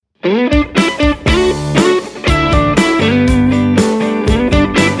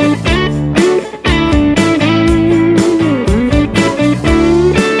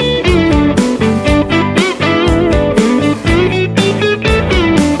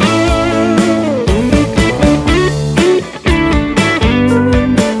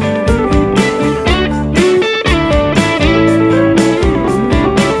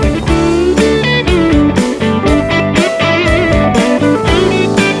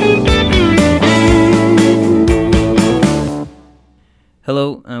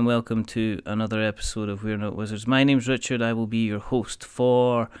welcome to another episode of We're Not Wizards. My name's Richard. I will be your host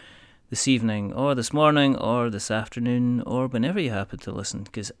for this evening, or this morning, or this afternoon, or whenever you happen to listen,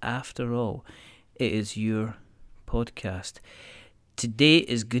 because after all, it is your podcast. Today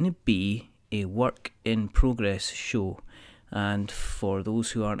is going to be a work in progress show. And for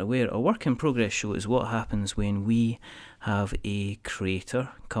those who aren't aware, a work in progress show is what happens when we have a creator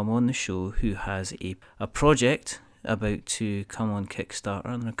come on the show who has a project about to come on Kickstarter,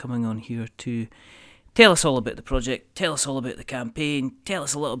 and they're coming on here to tell us all about the project, tell us all about the campaign, tell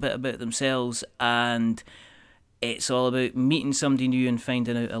us a little bit about themselves, and it's all about meeting somebody new and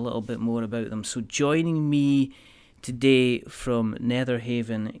finding out a little bit more about them. So joining me today from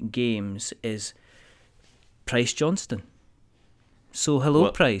Netherhaven Games is Price Johnston. So hello,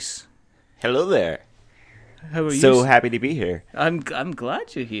 well, Price. Hello there. How are you? So happy to be here. I'm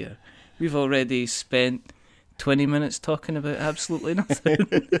glad you're here. We've already spent 20 minutes talking about absolutely nothing.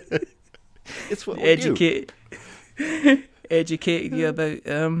 It's what we do. Educating you about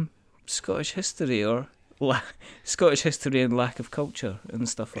Scottish history or Scottish history and lack of culture and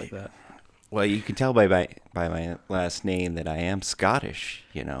stuff like that. Well, you can tell by my last name that I am Scottish.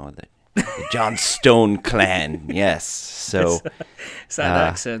 You know, the Johnstone clan. Yes. So it's that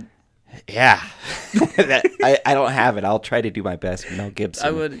accent. Yeah. I don't have it. I'll try to do my best. Mel Gibson. I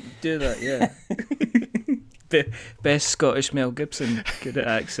would do that. Yeah. Best Scottish Mel Gibson, good at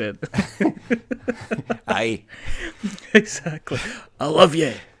accent. Aye. Exactly. I love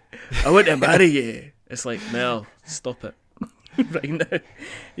you. I want to marry you. It's like, Mel, stop it. Right now.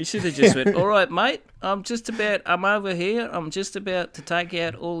 You should have just went, all right, mate, I'm over here. I'm just about to take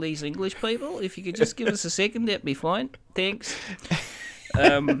out all these English people. If you could just give us a second, that'd be fine. Thanks.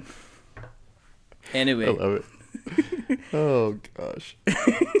 Anyway. I love it. Oh, gosh.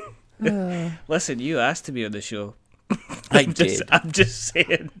 Listen, you asked to be on the show. I'm just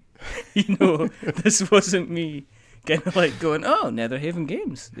saying, this wasn't me kind of like going, oh, Netherhaven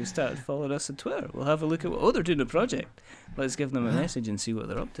Games. They started following us on Twitter. We'll have a look at they're doing a project. Let's give them a message and see what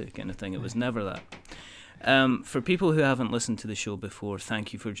they're up to, kind of thing. It was never that. For people who haven't listened to the show before,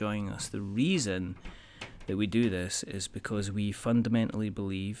 thank you for joining us. The reason that we do this is because we fundamentally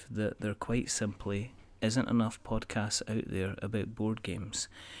believe that there quite simply isn't enough podcasts out there about board games.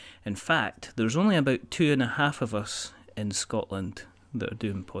 In fact, there's only about 2.5 of us in Scotland that are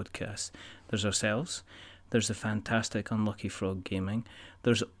doing podcasts. There's ourselves, there's the fantastic Unlucky Frog Gaming,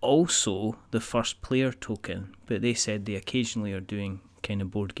 there's also the First Player Token, but they said they occasionally are doing kind of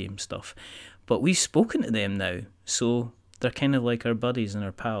board game stuff. But we've spoken to them now, so they're kind of like our buddies and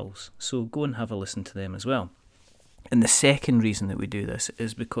our pals, so go and have a listen to them as well. And the second reason that we do this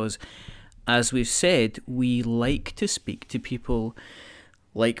is because, as we've said, we like to speak to people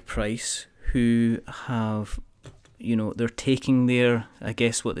like Price, who have, they're taking their, I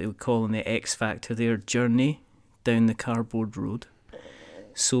guess what they would call in the X Factor, their journey down the cardboard road.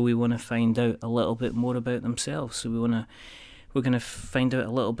 So we want to find out a little bit more about themselves. So we're going to find out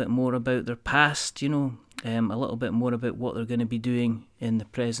a little bit more about their past, a little bit more about what they're going to be doing in the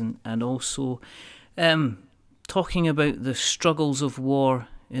present, and also talking about the struggles of war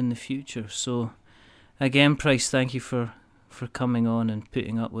in the future. So again, Price, thank you for coming on and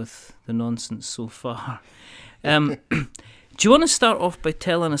putting up with the nonsense so far. Do you want to start off by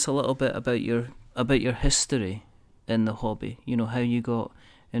telling us a little bit about your history in the hobby? How you got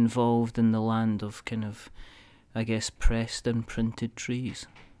involved in the land of kind of, I guess, pressed and printed trees.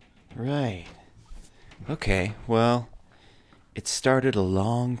 Right. Okay. Well, it started a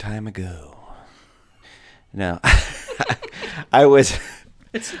long time ago. Now,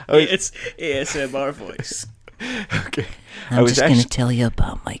 It's ASMR voice. Okay. I'm just going to tell you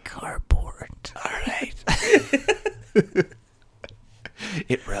about my cardboard. All right.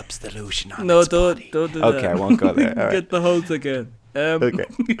 It rubs the lotion on its body. Don't do that. Okay, I won't go there. All right. Get the hose again.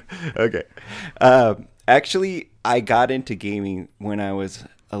 Okay. Actually, I got into gaming when I was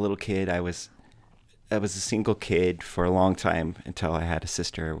a little kid. I was a single kid for a long time until I had a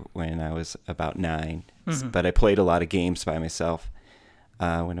sister when I was about 9. Mm-hmm. But I played a lot of games by myself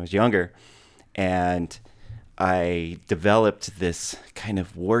when I was younger. And I developed this kind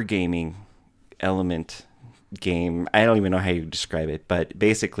of wargaming element game. I don't even know how you describe it, but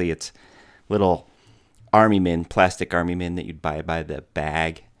basically it's little plastic army men that you'd buy by the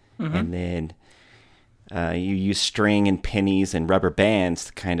bag. Mm-hmm. And then you use string and pennies and rubber bands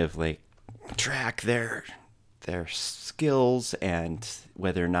to kind of like track their skills and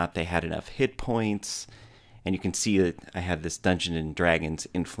whether or not they had enough hit points. And you can see that I had this Dungeons and Dragons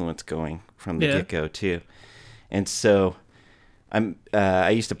influence going from the get-go too. And so I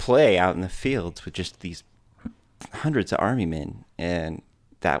used to play out in the fields with just these hundreds of army men, and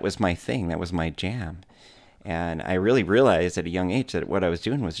that was my thing. That was my jam. And I really realized at a young age that what I was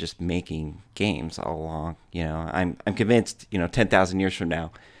doing was just making games all along. I'm convinced, 10,000 years from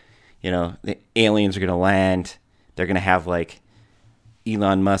now, the aliens are going to land. They're going to have like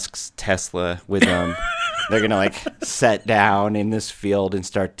Elon Musk's Tesla with them. They're going to like set down in this field and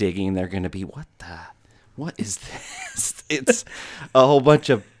start digging. They're going to be, what is this? It's a whole bunch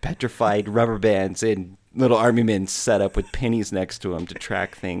of petrified rubber bands and little army men set up with pennies next to them to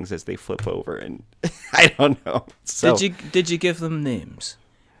track things as they flip over. And I don't know. So, did you give them names?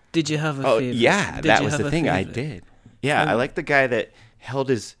 Did you have a favorite? Yeah, that was the thing. I did. Yeah, I like the guy that held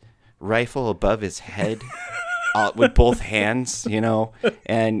his rifle above his head with both hands,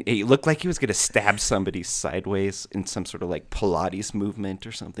 and he looked like he was going to stab somebody sideways in some sort of like Pilates movement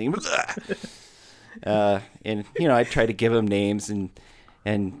or something. And I try to give them names and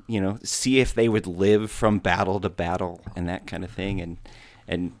see if they would live from battle to battle and that kind of thing.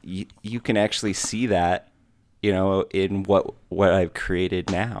 And you can actually see that, in what I've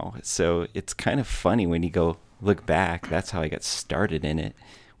created now. So it's kind of funny when you look back. That's how I got started in it,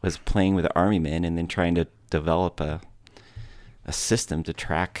 was playing with army men and then trying to develop a system to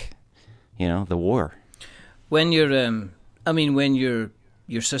track, the war. When when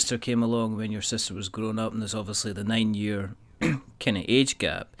your sister came along, when your sister was growing up, and there's obviously the 9-year kind of age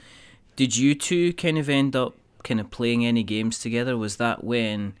gap, did you two kind of end up kind of playing any games together? Was that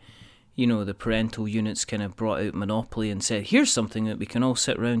when, the parental units kind of brought out Monopoly and said, here's something that we can all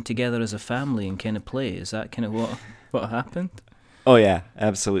sit around together as a family and kind of play? Is that kind of what happened? Oh, yeah,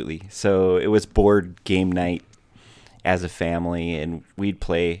 absolutely. So it was board game night as a family, and we'd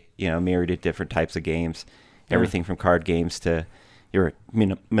play, myriad of different types of games, everything from card games to your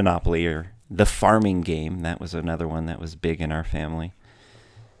Monopoly or the farming game. That was another one that was big in our family.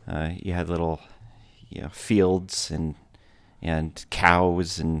 You had little fields and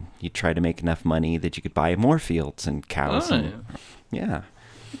cows, and you try to make enough money that you could buy more fields and cows. Yeah.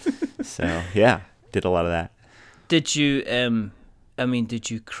 So, yeah, did a lot of that. Did you, did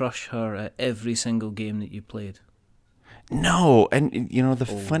you crush her at every single game that you played? No, and the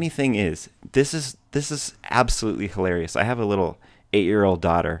funny thing is, this is absolutely hilarious. I have a little 8-year-old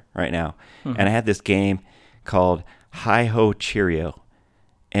daughter right now, and I had this game called Hi Ho Cheerio,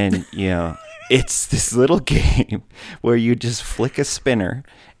 and it's this little game where you just flick a spinner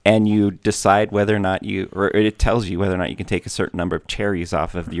and you decide whether or not it tells you whether or not you can take a certain number of cherries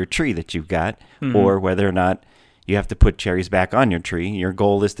off of your tree that you've got, or whether or not you have to put cherries back on your tree. Your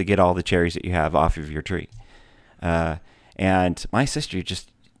goal is to get all the cherries that you have off of your tree. And my sister just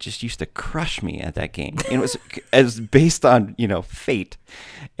used to crush me at that game. And it was based on, fate.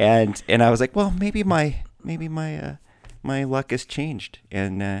 And I was like, well, maybe my luck has changed.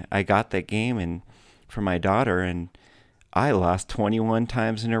 And I got that game and for my daughter, and I lost 21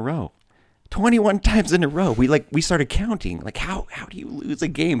 times in a row. 21 times in a row. We started counting. Like, how do you lose a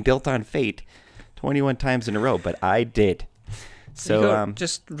game built on fate 21 times in a row? But I did. So you got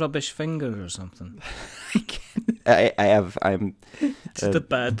just rubbish fingers or something. I'm just a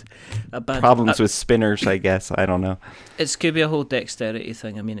bad problems with spinners, I guess. I don't know. It could be a whole dexterity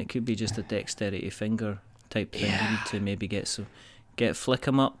thing. It could be just a dexterity finger type thing. You need to maybe flick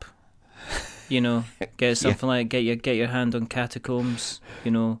 'em up. Get something like get your hand on Catacombs.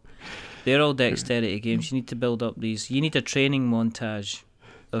 They're all dexterity games. You need to build up these. You need a training montage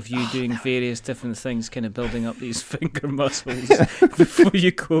of you doing various different things, kind of building up these finger muscles before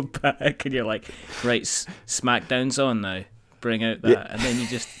you go back, and you're like, right, Smackdown's on now, bring out that, and then you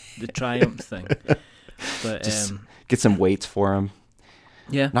just, the triumph thing. But just get some weights for him.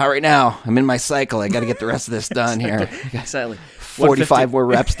 Yeah. Not right now. I'm in my cycle. I got to get the rest of this done here. Exactly. 45 more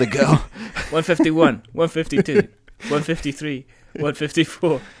reps to go. 151, 152, 153,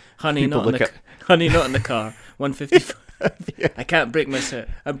 154. Honey, not in the car. 155. I can't break my sweat.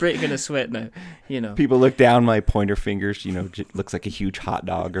 I'm breaking a sweat now. People look down my pointer fingers. Looks like a huge hot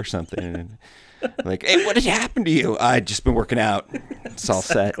dog or something. And like, hey, what did happen to you? I'd just been working out. It's all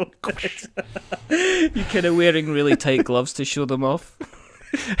set. You kind of wearing really tight gloves to show them off.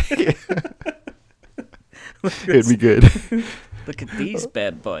 It'd be good. Look at these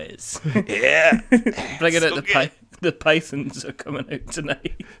bad boys. Yeah. Bringing out the pythons are coming out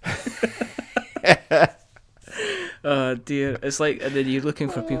tonight. Oh dear, it's like, and then you're looking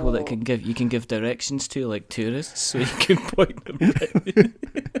for people that you can give directions to, like tourists, so you can point them down.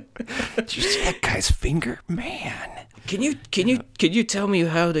 Did you see that guy's finger, man? Can you tell me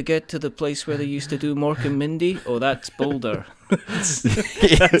how to get to the place where they used to do Mork and Mindy? Oh, that's Boulder. It's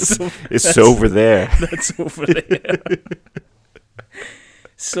over there. That's over there.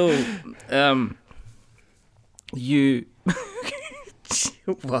 So, you.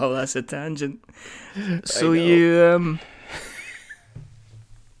 Wow, that's a tangent. So you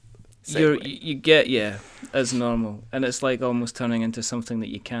you get as normal, and it's like almost turning into something that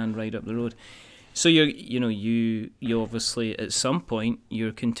you can ride up the road. So you obviously at some point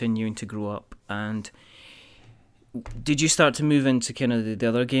you're continuing to grow up, and did you start to move into kind of the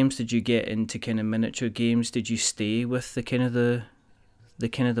other games? Did you get into kind of miniature games? Did you stay with the kind of the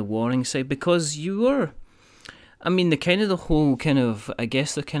warring side? Because you were, I mean, the whole kind of, I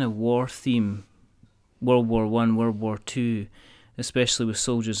guess the kind of war theme, World War One, World War Two, especially with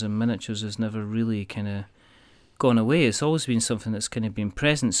soldiers and miniatures, has never really kind of gone away. It's always been something that's kind of been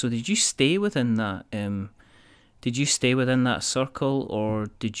present. So did you stay within that? Did you stay within that circle, or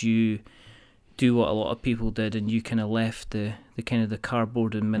did you do what a lot of people did, and you kind of left the kind of the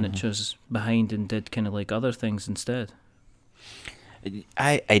cardboard and miniatures behind and did kind of like other things instead?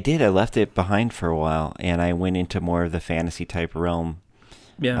 I did. I left it behind for a while, and I went into more of the fantasy type realm.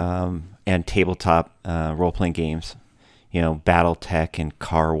 Yeah. And tabletop role-playing games. BattleTech and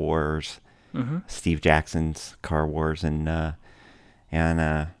Car Wars. Mm-hmm. Steve Jackson's Car Wars and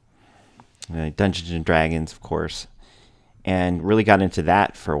Dungeons and Dragons, of course. And really got into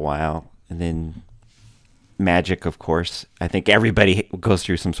that for a while. And then Magic, of course. I think everybody goes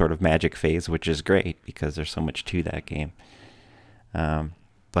through some sort of Magic phase, which is great because there's so much to that game.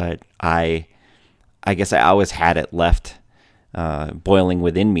 But I guess I always had it left boiling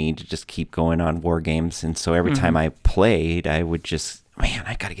within me to just keep going on war games. And so every time I played, I would just, man,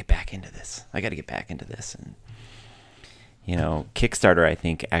 I got to get back into this. And, Kickstarter, I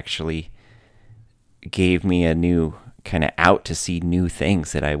think, actually gave me a new kind of out to see new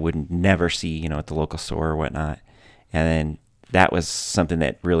things that I would never see, at the local store or whatnot. And then that was something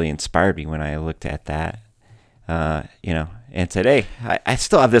that really inspired me when I looked at that, and said, hey, I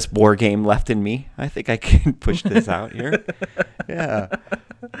still have this board game left in me. I think I can push this out here. Yeah.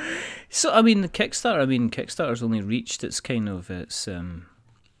 So, Kickstarter's only reached its kind of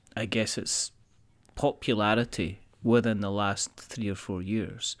I guess its popularity within the last 3 or 4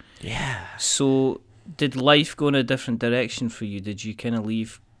 years. Yeah. So, did life go in a different direction for you? Did you kind of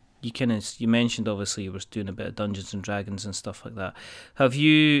leave? You mentioned obviously you were doing a bit of Dungeons and Dragons and stuff like that. Have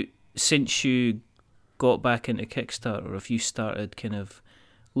you, since you got back into Kickstarter, or have you started kind of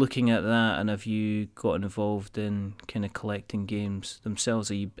looking at that, and have you gotten involved in kind of collecting games themselves?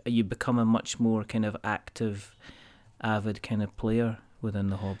 Are you become a much more kind of active, avid kind of player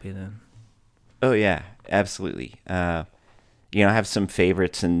within the hobby then? Oh yeah, absolutely. I have some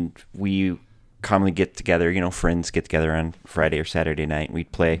favorites, and we commonly get together, friends get together on Friday or Saturday night, and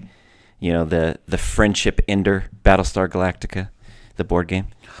we'd play, the Friendship Ender, Battlestar Galactica, the board game.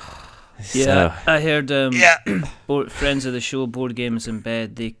 Yeah, so, I heard friends of the show, Board Games in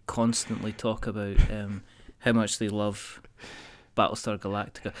Bed, they constantly talk about how much they love Battlestar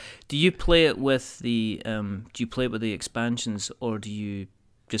Galactica. Do you play it with the expansions, or do you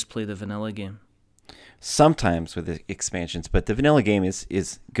just play the vanilla game? Sometimes with the expansions, but the vanilla game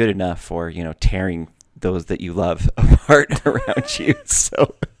is good enough for, tearing those that you love apart around you.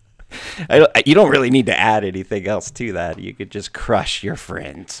 So you don't really need to add anything else to that. You could just crush your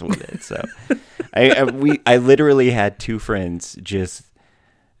friends with it. So I literally had 2 friends it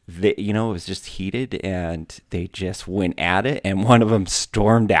was just heated, and they just went at it, and one of them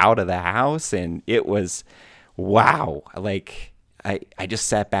stormed out of the house, and it was, wow. Like I just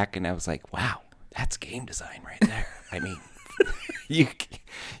sat back and I was like, wow. That's game design right there. I mean, you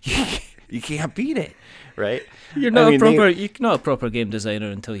can't beat it, right? You're not a proper game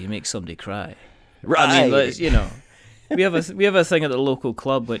designer until you make somebody cry. Right. I mean, we have a thing at the local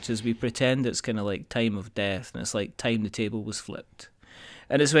club, which is we pretend it's kind of like Time of Death, and it's like time the table was flipped,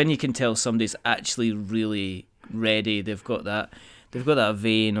 and it's when you can tell somebody's actually really ready. They've got that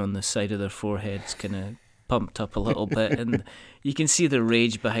vein on the side of their foreheads, kind of pumped up a little bit, and you can see the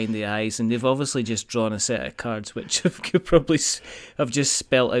rage behind the eyes, and they've obviously just drawn a set of cards which could probably have just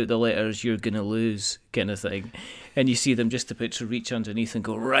spelt out the letters "you're gonna lose" kind of thing, and you see them just about to reach underneath and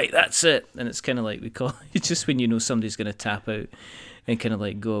go, right, that's it. And it's kind of like, we call it just when somebody's gonna tap out and kind of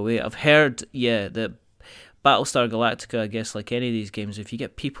like go away. I've heard that Battlestar Galactica, I guess like any of these games, if you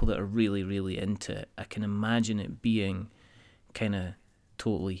get people that are really, really into it, I can imagine it being kind of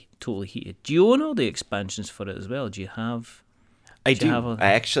totally heated. Do you own all the expansions for it as well? Do you have? I do.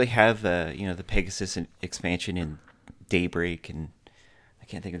 I actually have the Pegasus expansion in Daybreak, and I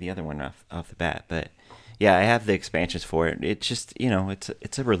can't think of the other one off the bat, but yeah, I have the expansions for it. It's just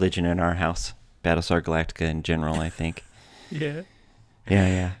it's a religion in our house, Battlestar Galactica in general, I think. Yeah.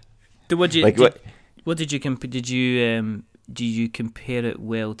 Yeah. What did you compare? Do you compare it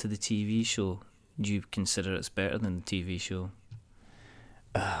well to the TV show? Do you consider it's better than the TV show?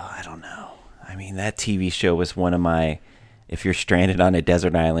 Oh, I don't know. I mean, that TV show was one of my. If you're stranded on a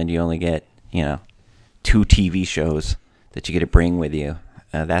desert island, you only get 2 TV shows that you get to bring with you.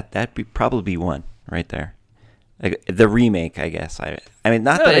 That'd probably be one right there. Like, the remake, I guess. I mean,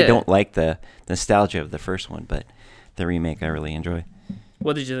 not that I don't like the nostalgia of the first one, but the remake I really enjoy.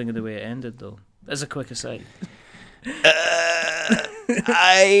 What did you think of the way it ended, though? As a quick aside.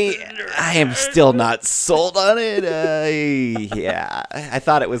 I am still not sold on it. Yeah, I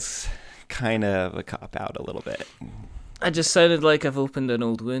thought it was kind of a cop out a little bit. I just sounded like I've opened an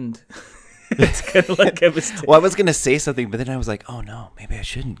old wound. It's kind of like I was. Well, I was gonna say something, but then I was like, oh no, maybe I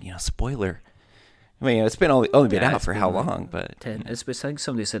shouldn't. Spoiler. I mean, it's been only been out for how long? But 10. I think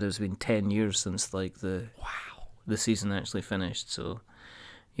somebody said it's been 10 years since like the season actually finished. So,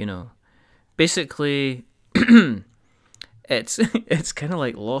 basically. It's kind of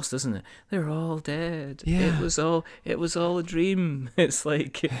like Lost, isn't it? They're all dead. Yeah. It was all a dream. It's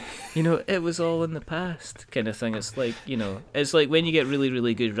like, it was all in the past kind of thing. It's like, it's like when you get really,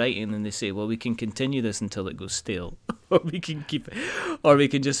 really good writing and they say, well, we can continue this until it goes stale, or we can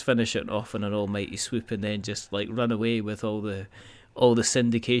just finish it off in an almighty swoop and then just like run away with all the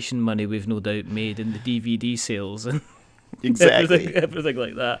syndication money we've no doubt made in the DVD sales and exactly everything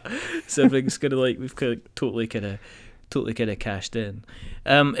like that. So everything's kind of like we've totally kind of cashed in.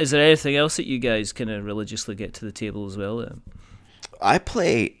 Is there anything else that you guys kind of religiously get to the table as well? I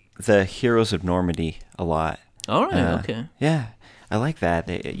play the Heroes of Normandy a lot. All right, okay. Yeah, I like that.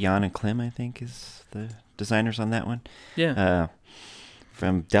 Jan and Klim, I think, is the designers on that one. Yeah.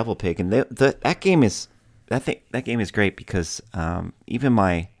 From Devil Pig, and that game is great because even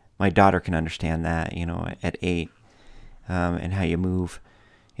my daughter can understand that. At 8, and how you move,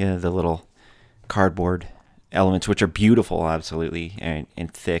 the little cardboard elements, which are beautiful, absolutely,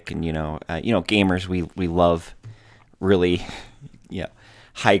 and thick, and gamers, we love really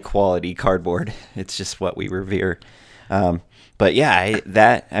high quality cardboard. It's just what we revere. But yeah,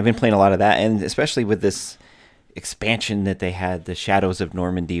 I've been playing a lot of that, and especially with this expansion that they had, the Shadows of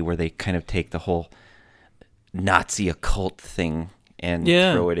Normandy, where they kind of take the whole Nazi occult thing and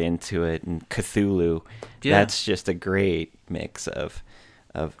throw it into it, and Cthulhu. That's just a great mix of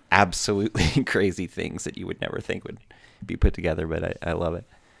absolutely crazy things that you would never think would be put together, but I love it.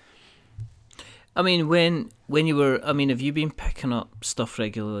 I mean, when you were, have you been picking up stuff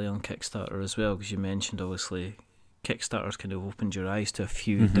regularly on Kickstarter as well? Because you mentioned, obviously, Kickstarter's kind of opened your eyes to a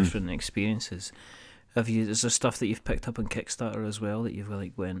few different experiences. Is there stuff that you've picked up on Kickstarter as well that you've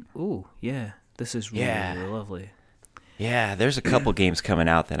like went, oh, yeah, this is really, really lovely? Yeah, there's a couple games coming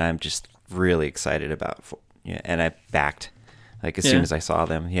out that I'm just really excited about, and I backed as soon as I saw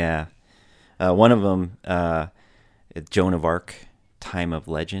them. Yeah. One of them, Joan of Arc, Time of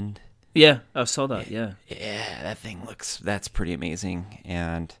Legend. Yeah, I saw that, yeah. Yeah, that's pretty amazing.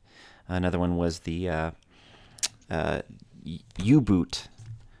 And another one was the U-Boot.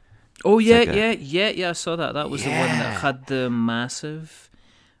 Oh, yeah, I saw that. That was the one that had the massive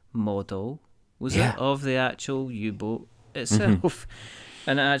model, was it, of the actual U-Boat itself.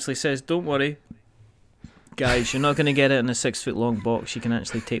 And it actually says, don't worry, guys, you're not going to get it in a 6-foot long box. You can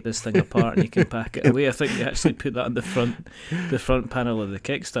actually take this thing apart and you can pack it away. I think they actually put that on the front panel of the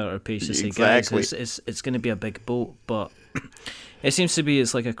Kickstarter page to say, guys, it's going to be a big boat, but it seems to be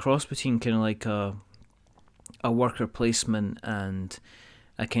it's like a cross between kind of like a worker placement and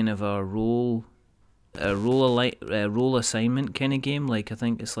a kind of a role assignment kind of game. Like I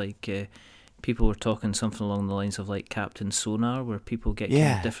think it's like people were talking something along the lines of like Captain Sonar, where people get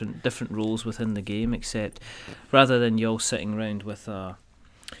kind of different roles within the game, except rather than you all sitting around with like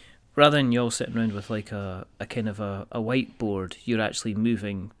a kind of a whiteboard, you're actually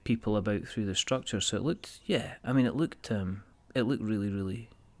moving people about through the structure. So it looked really, really,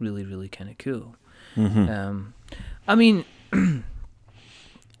 really, really kind of cool. Do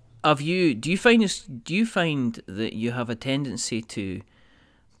you find that you have a tendency to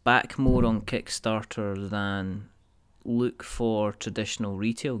back more on Kickstarter than look for traditional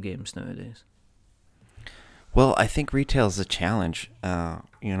retail games nowadays? Well, I think retail is a challenge.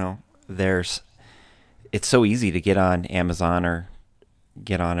 It's so easy to get on Amazon or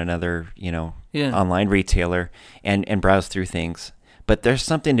get on another, online retailer and browse through things. But there's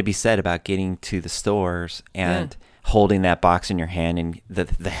something to be said about getting to the stores and holding that box in your hand and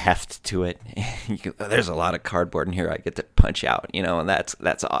the heft to it. There's a lot of cardboard in here I get to punch out, and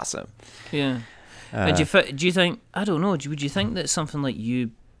that's awesome. Yeah. And do you think, I don't know, would you think that something like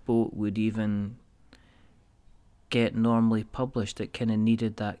U-Boat would even get normally published? It kind of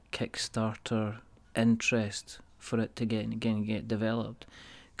needed that Kickstarter interest for it to get developed.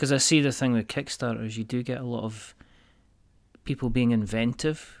 Because I see the thing with Kickstarter is you do get a lot of people being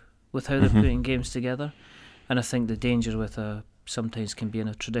inventive with how they're putting games together. And I think the danger with sometimes can be in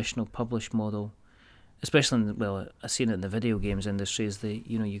a traditional published model, especially I've seen it in the video games industry, is that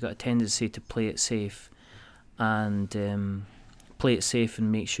you got a tendency to play it safe and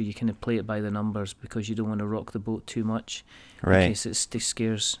make sure you kind of play it by the numbers, because you don't want to rock the boat too much, right, in case it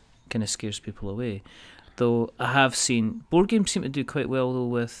scares people away. Though I have seen board games seem to do quite well though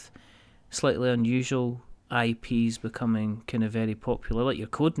with slightly unusual IPs becoming kind of very popular, like your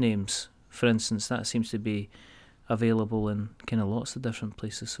Codenames, for instance. That seems to be available in kind of lots of different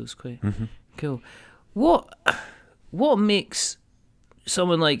places, so it's quite cool. What makes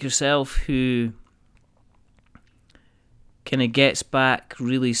someone like yourself, who kind of gets back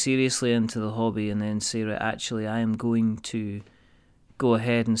really seriously into the hobby and then say, right, actually I am going to go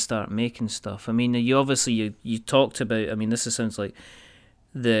ahead and start making stuff? I mean, you obviously you talked about, I mean, sounds like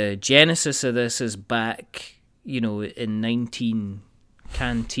the genesis of this is back, in 19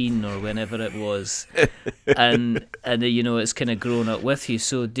 Canteen or whenever it was, and it's kind of grown up with you.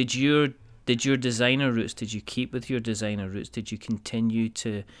 So did your designer roots, did you keep with your designer roots? Did you continue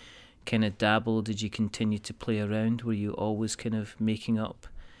to kind of dabble? Did you continue to play around? Were you always kind of making up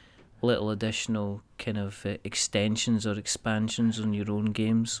little additional kind of extensions or expansions on your own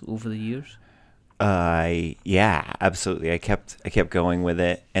games over the years? Yeah, absolutely. I kept going with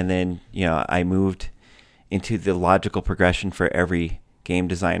it, and then I moved into the logical progression for every game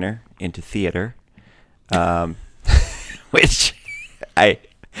designer into theater, which I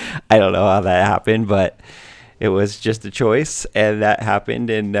don't know how that happened, but it was just a choice, and that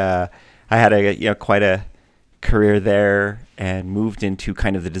happened, and I had quite a career there, and moved into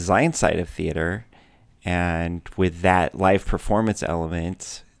kind of the design side of theater, and with that live performance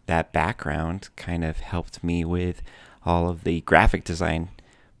element, that background kind of helped me with all of the graphic design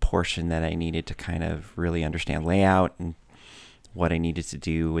portion that I needed to kind of really understand layout and what I needed to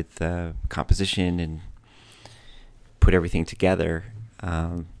do with the composition and put everything together.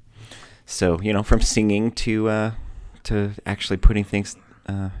 So from singing to actually putting things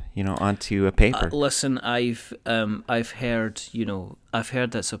onto a paper. Listen, I've heard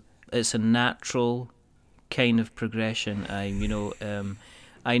it's a natural kind of progression.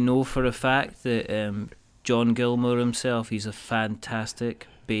 I know for a fact that John Gilmore himself, he's a fantastic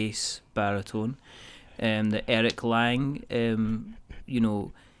bass baritone. That Eric Lang,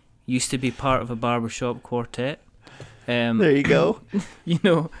 used to be part of a barbershop quartet. There you go.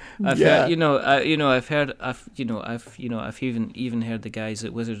 I've even heard the guys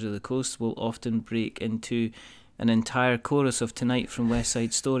at Wizards of the Coast will often break into an entire chorus of Tonight from West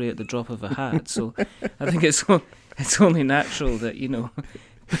Side Story at the drop of a hat. So I think it's only natural that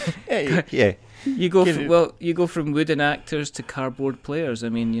yeah. You go from wooden actors to cardboard players. I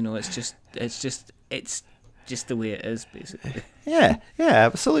mean, it's just the way it is, basically. Yeah,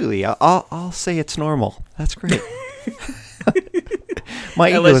 absolutely. I'll say it's normal. That's great. My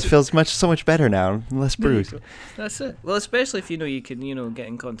ego feels so much better now, less bruised. That's it. Well, especially if you can get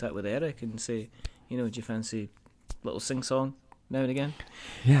in contact with Eric and say, do you fancy a little sing song now and again,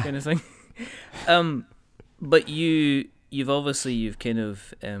 kind of thing. But you've kind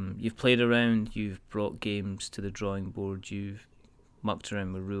of you've played around, you've brought games to the drawing board, you've mucked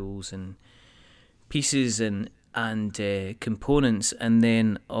around with rules and pieces and components, and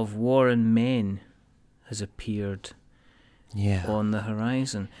then Of War and Men has appeared on the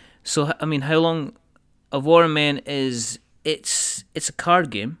horizon. So I mean, how long? Of War and Men it's a card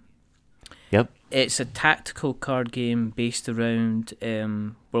game. Yep. It's a tactical card game based around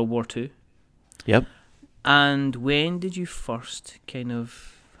World War II. Yep. And when did you first kind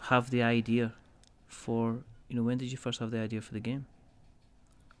of have the idea for the game?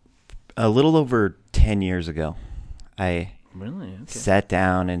 A little over 10 years ago. I really sat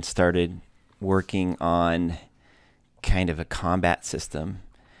down and started working on kind of a combat system,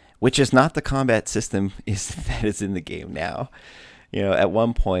 which is not the combat system that is in the game now. At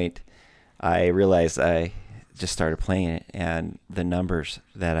one point, I realized I just started playing it, and the numbers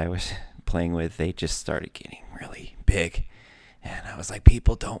that I was playing with, they just started getting really big. And I was like,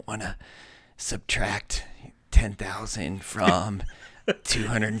 people don't want to subtract 10,000 from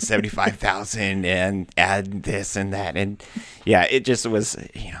 275,000 and add this and that, and it just was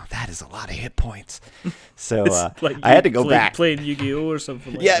that is a lot of hit points. So I had to go back playing Yu-Gi-Oh or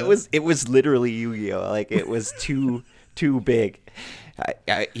something like that. it was literally Yu-Gi-Oh. Like, it was too big.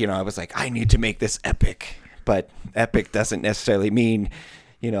 I was like, I need to make this epic, but epic doesn't necessarily mean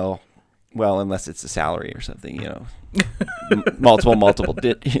well, unless it's a salary or something, multiple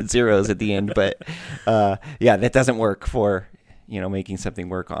zeros at the end, but that doesn't work for making something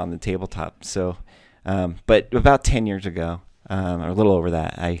work on the tabletop. So, but about 10 years ago, or a little over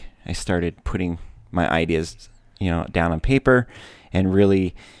that, I started putting my ideas, down on paper and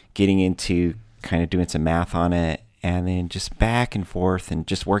really getting into kind of doing some math on it, and then just back and forth and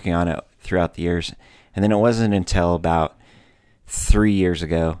just working on it throughout the years. And then it wasn't until about 3 years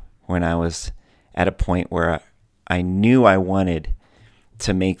ago when I was at a point where I knew I wanted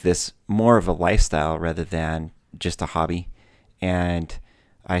to make this more of a lifestyle rather than just a hobby. And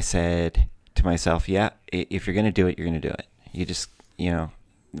I said to myself, yeah, if you're going to do it, you're going to do it. You just,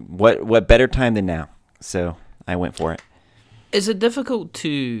 what better time than now? So I went for it. Is it difficult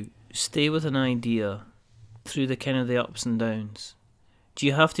to stay with an idea through the kind of the ups and downs? Do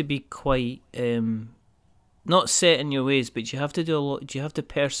you have to be quite not set in your ways, but you have to do a lot? Do you have to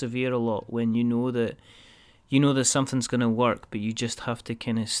persevere a lot when you know that something's going to work, but you just have to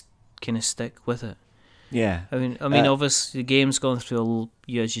kind of stick with it? Yeah. I mean, obviously the game's gone through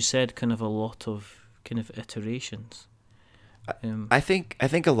as you said, kind of a lot of kind of iterations. I think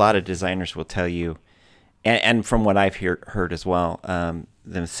a lot of designers will tell you, and from what I've heard as well,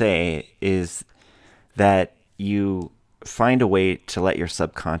 them say is that you find a way to let your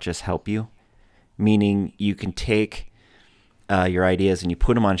subconscious help you, meaning you can take your ideas and you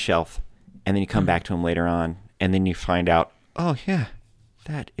put them on shelf, and then you come back to them later on, and then you find out, oh yeah,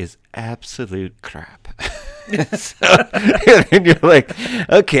 that is absolute crap. And you're like,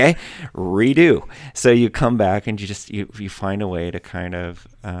 okay, redo. So you come back and you find a way to kind of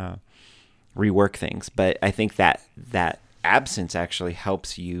rework things. But I think that absence actually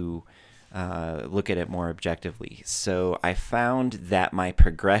helps you look at it more objectively. So I found that my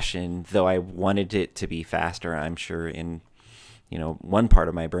progression, though I wanted it to be faster, I'm sure in one part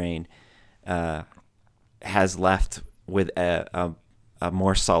of my brain has left with a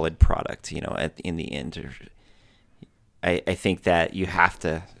more solid product, in the end. I think that you have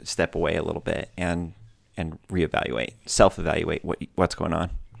to step away a little bit and reevaluate, self-evaluate what's going on.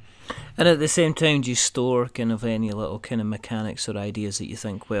 And at the same time, do you store kind of any little kind of mechanics or ideas that you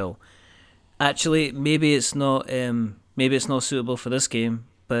think, well, actually, maybe it's not suitable for this game,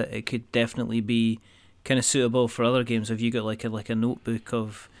 but it could definitely be kind of suitable for other games? Have you got like a notebook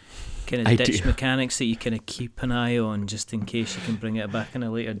of kind of ditch mechanics that you kind of keep an eye on just in case you can bring it back in a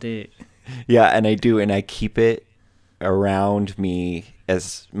later date? Yeah, and I do, and I keep it around me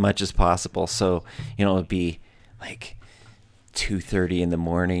as much as possible. So, it'll be like 2:30 in the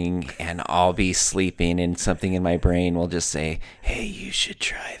morning and I'll be sleeping and something in my brain will just say, hey, you should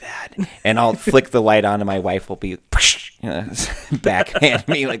try that. And I'll flick the light on and my wife will be backhand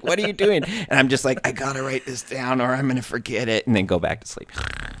me like, what are you doing? And I'm just like, I gotta write this down or I'm gonna forget it, and then go back to sleep.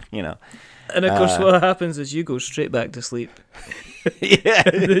 And of course what happens is you go straight back to sleep. Yeah.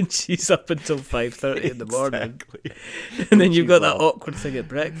 And then she's up until 5:30 in the morning. And then you've got that awkward thing at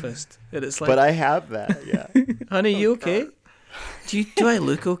breakfast. And it's like, but I have that, yeah. Honey, you okay? Do I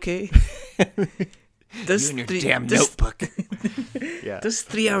look okay? You and your damn notebook. Yeah. Does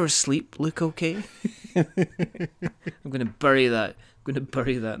 3 hours sleep look okay? I'm going to bury that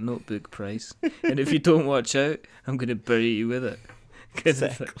notebook price. And if you don't watch out, I'm going to bury you with it.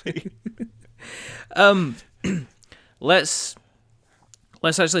 Exactly. Let's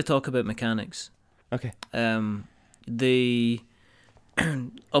actually talk about mechanics. Okay. The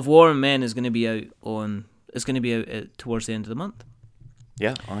Of War and Men is going to be out towards the end of the month.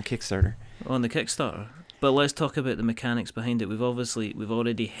 Yeah, on Kickstarter. On the Kickstarter. But let's talk about the mechanics behind it. We've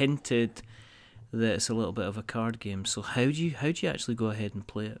already hinted that it's a little bit of a card game. So how do you actually go ahead and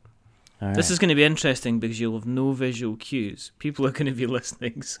play it? All This right. is going to be interesting because you'll have no visual cues. People are going to be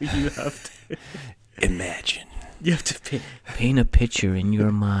listening, so you have to Imagine. You have to paint a picture in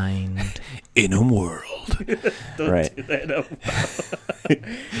your mind. In a world. Don't Right. do that out loud.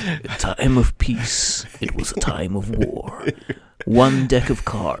 A time of peace. It was a time of war. One deck of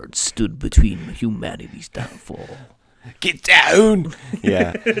cards stood between humanity's downfall. Get down.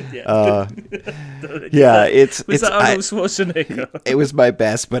 Yeah. Was It's that Arnold Schwarzenegger? it was my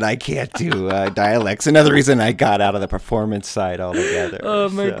best, but I can't do dialects. Another reason I got out of the performance side altogether. Oh,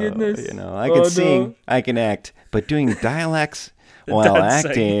 my goodness. I can sing, no. I can act, but doing dialects while Dancing.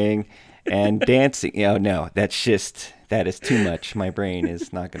 acting and dancing, no, that is too much. My brain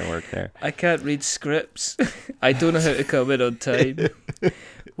is not going to work there. I can't read scripts. I don't know how to come in on time.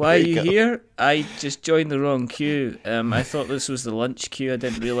 Why are There you you go. here? I just joined the wrong queue. I thought this was the lunch queue. I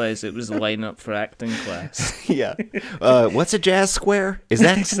didn't realise it was the lineup for acting class. Yeah. What's a jazz square? Is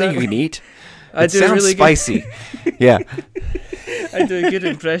that something you can eat? I It do sounds really spicy. Yeah. I do a good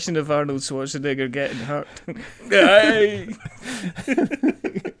impression of Arnold Schwarzenegger getting hurt. Aye.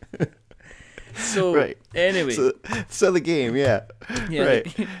 So, Right. anyway, So the game, yeah. yeah,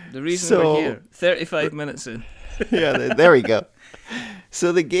 right. the reason So- we're here, 35 minutes in. Yeah, there we go.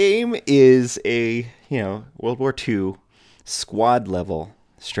 So the game is a, World War II squad level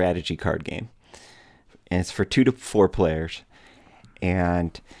strategy card game. And it's for 2 to 4 players.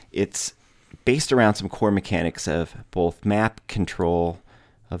 And it's based around some core mechanics of both map control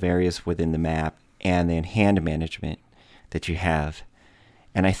of areas within the map and then hand management that you have.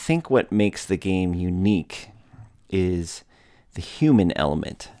 And I think what makes the game unique is the human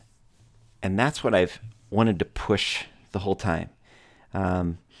element. And that's what I've wanted to push the whole time.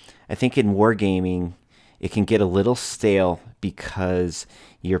 I think in wargaming, it can get a little stale because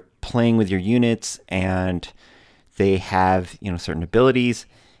you're playing with your units and they have, certain abilities,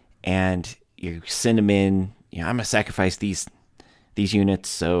 and you send them in. I'm going to sacrifice these units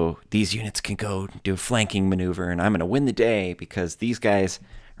so these units can go do a flanking maneuver, and I'm going to win the day because these guys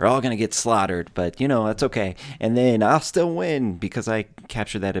are all going to get slaughtered, but that's okay. And then I'll still win because I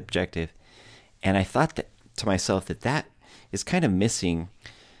captured that objective. And I thought that to myself that is kind of missing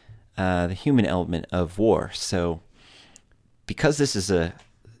the human element of war. So because this is a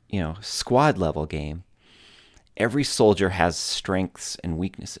squad level game, every soldier has strengths and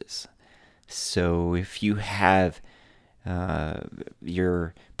weaknesses. So if you have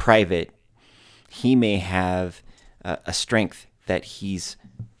your private, he may have a strength that he's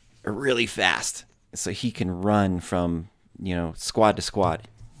really fast, so he can run from squad to squad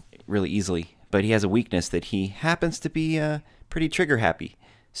really easily. But he has a weakness that he happens to be pretty trigger happy.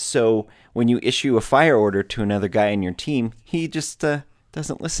 So when you issue a fire order to another guy in your team, he just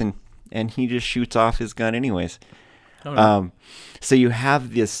doesn't listen, and he just shoots off his gun anyways. So you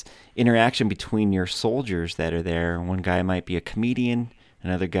have this interaction between your soldiers that are there. One guy might be a comedian,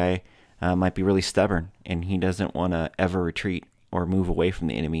 another guy might be really stubborn, and he doesn't want to ever retreat or move away from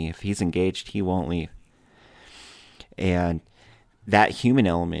the enemy. If he's engaged, he won't leave. And that human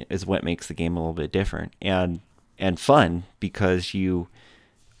element is what makes the game a little bit different and fun, because you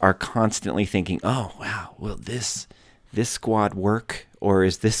are constantly thinking, oh, wow, will this squad work, or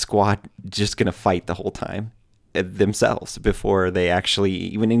is this squad just going to fight the whole time themselves before they actually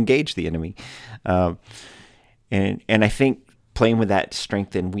even engage the enemy? And I think playing with that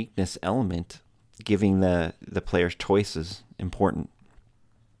strength and weakness element, giving the players choice is important.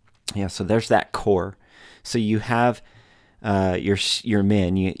 Yeah, so there's that core. So you have your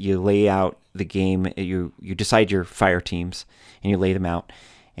men. You lay out the game. You decide your fire teams and you lay them out,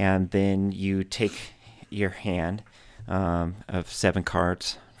 and then you take your hand of 7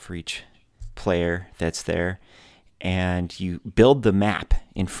 cards for each player that's there, and you build the map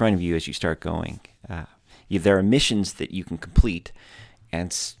in front of you as you start going. There are missions that you can complete,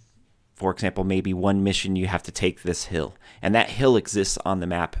 and for example, maybe one mission you have to take this hill, and that hill exists on the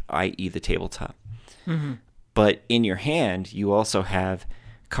map, i.e. the tabletop. Mm-hmm. But in your hand, you also have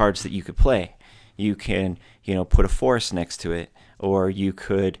cards that you could play. You can, put a forest next to it, or you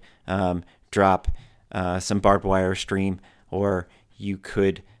could drop some barbed wire stream, or you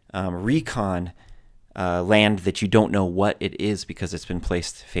could recon land that you don't know what it is because it's been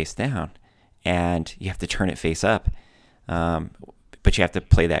placed face down, and you have to turn it face up. But you have to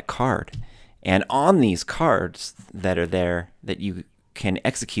play that card. And on these cards that are there that you can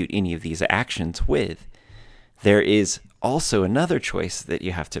execute any of these actions with, there is also another choice that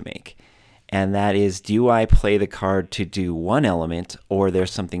you have to make. And that is, do I play the card to do one element, or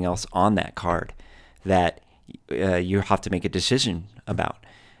there's something else on that card that you have to make a decision about?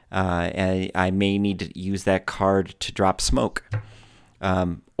 And I may need to use that card to drop smoke.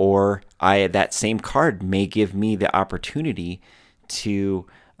 Or that same card may give me the opportunity to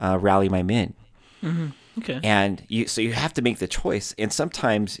rally my men. Mm-hmm. Okay. And so you have to make the choice. And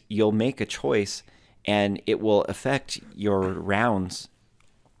sometimes you'll make a choice and it will affect your rounds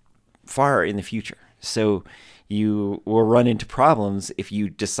far in the future. So you will run into problems if you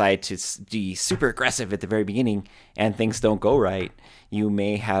decide to be super aggressive at the very beginning and things don't go right. You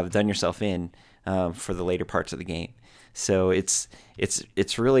may have done yourself in for the later parts of the game. So it's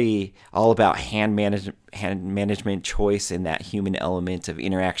really all about hand management, choice, and that human element of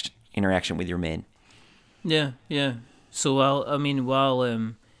interaction with your men. Yeah. So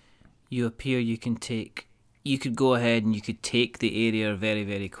while you appear, you could go ahead and you could take the area very,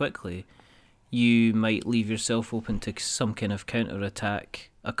 very quickly. You might leave yourself open to some kind of counter-attack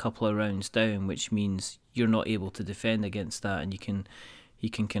a couple of rounds down, which means you're not able to defend against that, and you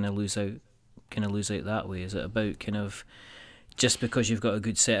can kind of lose out that way. Is it about kind of just because you've got a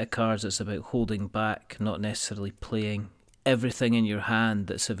good set of cards, it's about holding back, not necessarily playing everything in your hand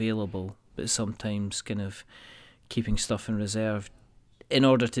that's available, but sometimes kind of keeping stuff in reserve in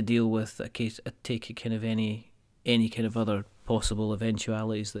order to deal with any kind of other possible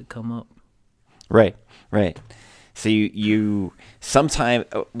eventualities that come up? Right, right. So you sometime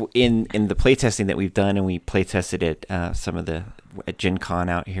in the playtesting that we've done, and we playtested at some of the at Gen Con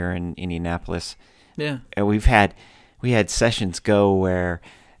out here in Indianapolis. Yeah. And we had sessions go where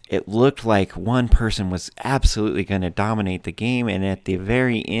it looked like one person was absolutely going to dominate the game, and at the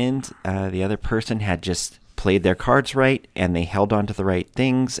very end, the other person had just played their cards right, and they held on to the right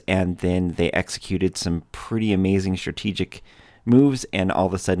things, and then they executed some pretty amazing strategic moves, and all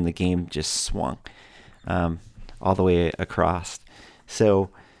of a sudden the game just swung all the way across. So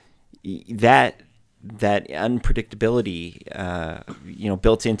that unpredictability,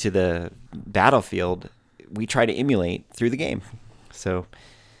 built into the battlefield, we try to emulate through the game. So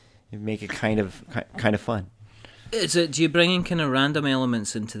make it kind of fun. Do you bring in kind of random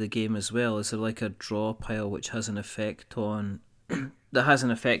elements into the game as well? Is there like a draw pile which has an effect that has an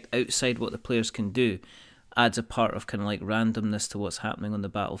effect outside what the players can do, adds a part of kind of like randomness to what's happening on the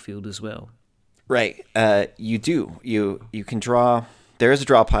battlefield as well? Right. You do. You can draw. There is a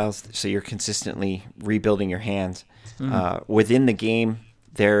draw pile, so you're consistently rebuilding your hands. Mm-hmm. Within the game,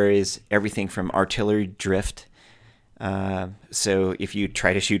 there is everything from artillery drift. So if you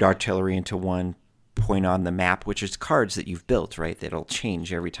try to shoot artillery into one point on the map, which is cards that you've built, right, that'll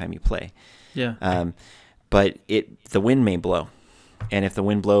change every time you play. Yeah. But the wind may blow, and if the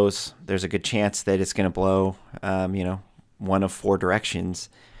wind blows, there's a good chance that it's going to blow, one of four directions.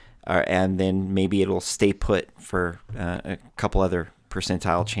 And then maybe it'll stay put for a couple other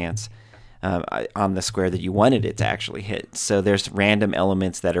percentile chance on the square that you wanted it to actually hit. So there's random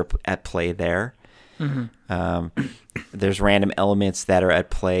elements that are at play there. Mm-hmm. There's random elements that are at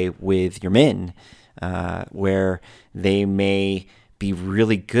play with your men, where they may be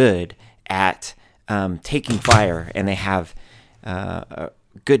really good at taking fire, and they have a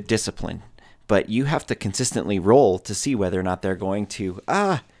good discipline. But you have to consistently roll to see whether or not they're going to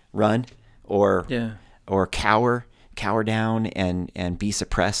run or cower down and be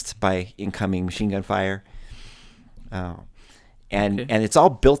suppressed by incoming machine gun fire. And it's all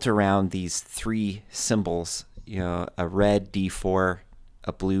built around these three symbols, a red D4,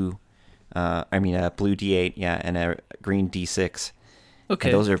 a blue D8, and a green D6. Okay.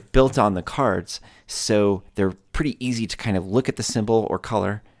 And those are built on the cards, so they're pretty easy to kind of look at the symbol or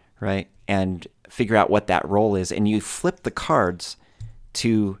color, right, and figure out what that roll is. And you flip the cards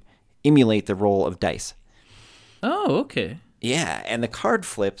to emulate the roll of dice. Oh, okay. Yeah, and the card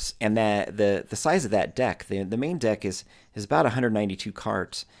flips, and the size of that deck, the main deck is about 192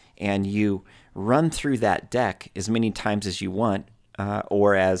 cards, and you run through that deck as many times as you want,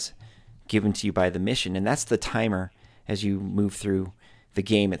 or as given to you by the mission, and that's the timer as you move through the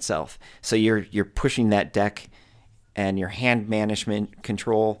game itself. So you're pushing that deck and your hand management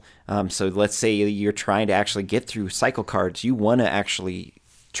control. So let's say you're trying to actually get through cycle cards. You want to actually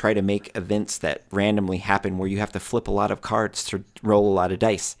try to make events that randomly happen where you have to flip a lot of cards to roll a lot of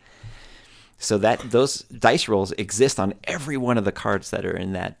dice. So those dice rolls exist on every one of the cards that are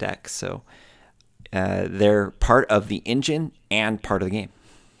in that deck. So they're part of the engine and part of the game.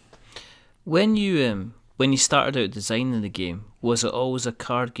 When you started out designing the game, was it always a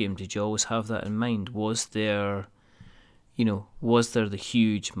card game? Did you always have that in mind? Was there the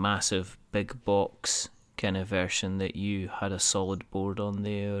huge, massive, big box kind of version that you had a solid board on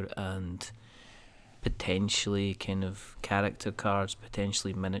there and potentially kind of character cards,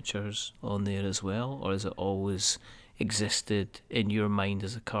 potentially miniatures on there as well? Or has it always existed in your mind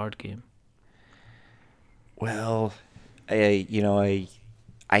as a card game? Well, I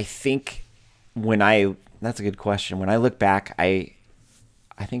think that's a good question. When I look back, I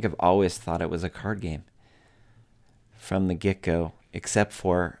think I've always thought it was a card game from the get-go, except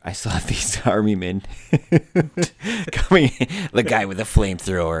for I saw these army men coming, the guy with the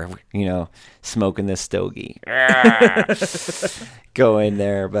flamethrower, smoking the stogie, go in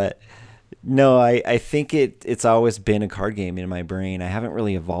there. But no, I think it's always been a card game in my brain. I haven't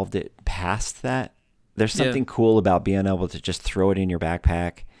really evolved it past that. There's something cool about being able to just throw it in your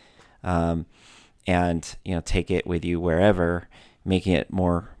backpack, and take it with you wherever, making it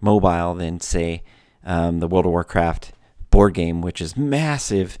more mobile than, say, the World of Warcraft board game, which is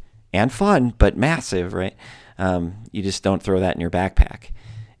massive and fun, but massive, right? You just don't throw that in your backpack.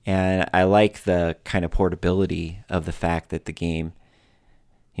 And I like the kind of portability of the fact that the game,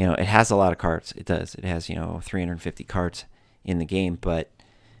 it has a lot of cards. It does. It has, 350 cards in the game, but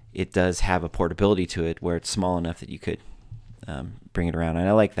it does have a portability to it where it's small enough that you could bring it around. And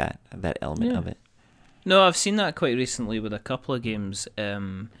I like that element of it. No, I've seen that quite recently with a couple of games.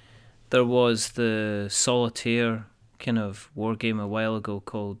 There was the Solitaire kind of war game a while ago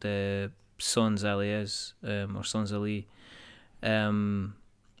called Sans Alias, or Sans Ali.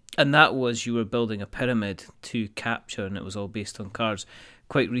 And that was, you were building a pyramid to capture, and it was all based on cards.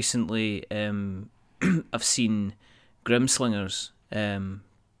 Quite recently, I've seen Grimslingers,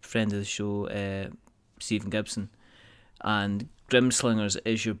 friend of the show, Stephen Gibson, and Grimslingers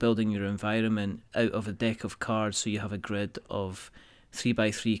is you're building your environment out of a deck of cards, so you have a grid of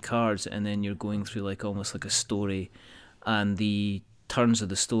 3x3 cards, and then you're going through like almost like a story, and the turns of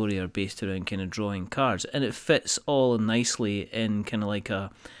the story are based around kind of drawing cards, and it fits all nicely in kind of like a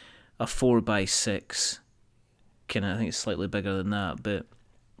 4x6 kind of, I think it's slightly bigger than that, but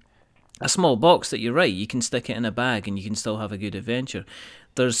a small box that, you're right, you can stick it in a bag and you can still have a good adventure.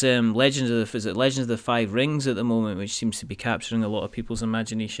 There's Legends of the Five Rings at the moment, which seems to be capturing a lot of people's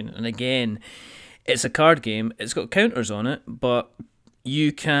imagination. And again, it's a card game. It's got counters on it, but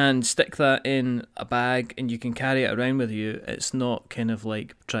you can stick that in a bag and you can carry it around with you. It's not kind of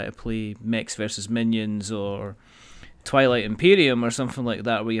like try to play Mechs versus Minions or Twilight Imperium or something like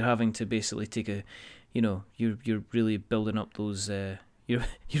that, where you're having to basically take a, you're really building up those. You're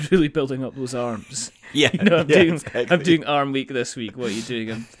really building up those arms. Yeah, Exactly. I'm doing Arm Week this week. What are you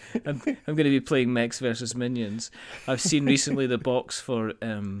doing? I'm going to be playing Mechs versus Minions. I've seen recently the box for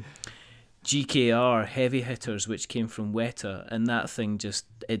GKR Heavy Hitters, which came from Weta, and that thing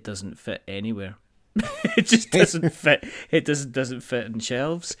it doesn't fit anywhere. It just doesn't fit. It doesn't fit in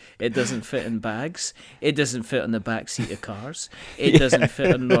shelves. It doesn't fit in bags. It doesn't fit on the back seat of cars. It doesn't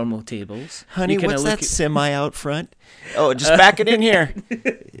fit on normal tables. Honey, what's that semi out front? Oh, just back it in here.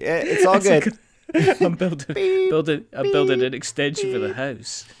 Yeah, it's all good. I'm building an extension for the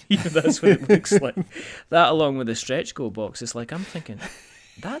house. That's what it looks like. That, along with the stretch goal box, it's like I'm thinking,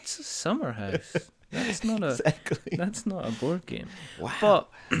 that's a summer house. That's not That's not a board game. Wow. But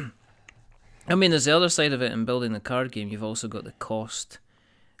I mean, there's the other side of it in building the card game. You've also got the cost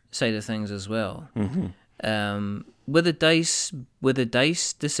side of things as well. Mm-hmm. With the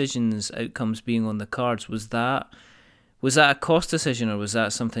dice decisions outcomes being on the cards, was that a cost decision, or was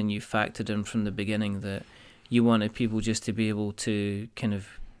that something you factored in from the beginning, that you wanted people just to be able to kind of,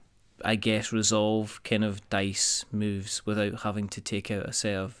 I guess, resolve kind of dice moves without having to take out a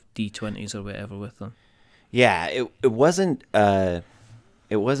set of D20s or whatever with them? Yeah, it wasn't a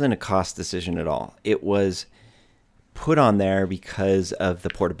cost decision at all. It was put on there because of the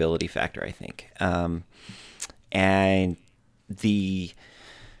portability factor, I think. And the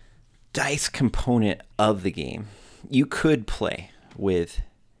dice component of the game, you could play with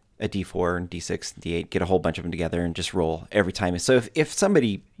a D4 and D6 and D8, get a whole bunch of them together and just roll every time. So if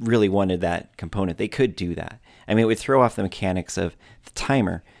somebody really wanted that component, they could do that. I mean, it would throw off the mechanics of the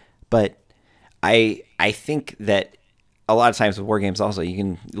timer, but I think that a lot of times with war games also, you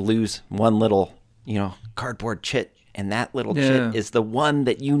can lose one little, cardboard chit, and that little chit is the one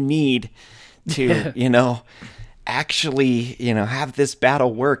that you need to, actually, have this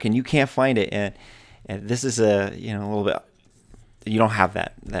battle work, and you can't find it. And this is a little bit, you don't have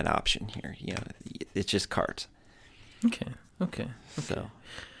that option here. It's just cards. Okay. So,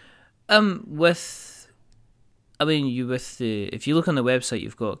 if you look on the website,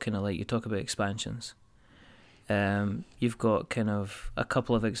 you've got kind of like, you talk about expansions. You've got kind of a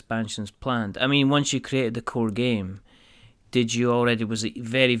couple of expansions planned. I mean, once you created the core game, was it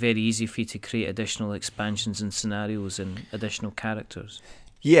very, very easy for you to create additional expansions and scenarios and additional characters?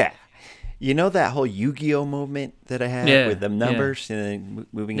 Yeah. That whole Yu-Gi-Oh movement that I had with the numbers and then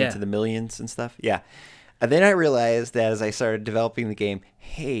moving into the millions and stuff? Yeah. And then I realized that as I started developing the game,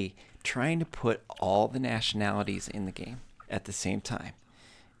 hey, trying to put all the nationalities in the game at the same time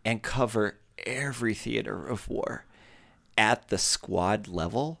and cover every theater of war at the squad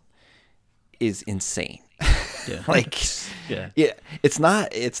level is insane. It's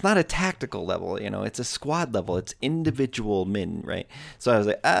not a tactical level, it's a squad level. It's individual men, right? So I was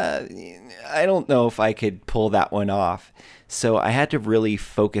like, I don't know if I could pull that one off. So I had to really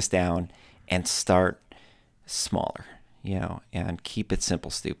focus down and start smaller, and keep it simple,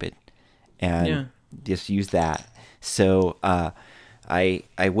 stupid, and just use that. So I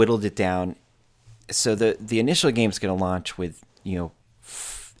whittled it down. So the initial game is going to launch with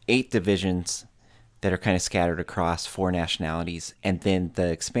 8 divisions that are kind of scattered across 4 nationalities, and then the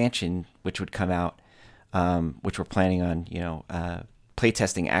expansion, which would come out, which we're planning on,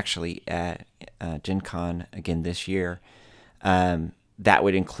 playtesting actually at Gen Con again this year. That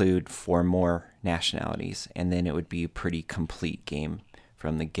would include 4 more nationalities, and then it would be a pretty complete game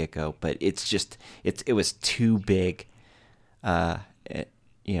from the get-go. But it was too big, to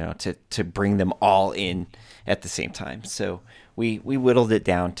bring them all in at the same time. So we whittled it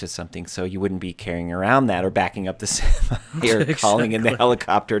down to something so you wouldn't be carrying around that or backing up the semi or calling in the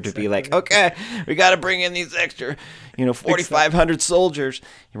helicopter to be like, okay, we got to bring in these extra, 4,500 soldiers,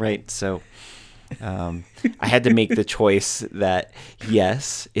 right? So I had to make the choice that,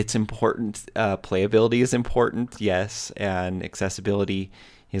 yes, it's important. Playability is important, yes, and accessibility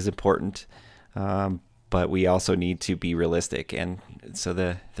is important. But we also need to be realistic, and so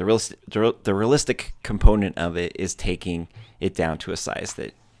the realistic component of it is taking it down to a size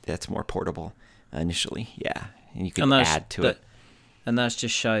that's more portable initially. Yeah, and you can add to it. And that's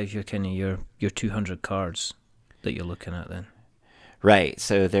just shy of your 200 cards that you're looking at then. Right.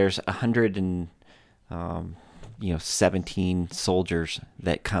 So there's 117 soldiers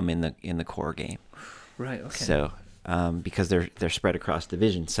that come in the core game. Right. Okay. So because they're spread across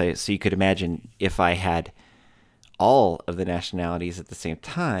divisions. So you could imagine if I had all of the nationalities at the same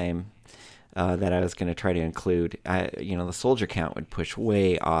time that I was going to try to include, the soldier count would push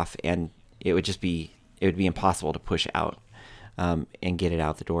way off, and it would be impossible to push out and get it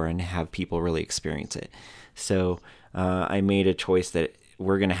out the door and have people really experience it. So I made a choice that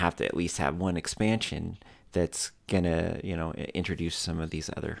we're going to have to at least have one expansion that's going to, introduce some of these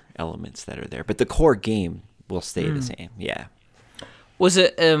other elements that are there. But the core game will stay the same. Yeah. Was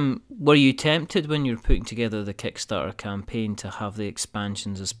it? Were you tempted when you were putting together the Kickstarter campaign to have the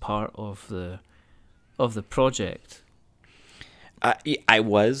expansions as part of the project? I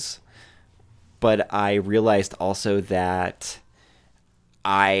was, but I realized also that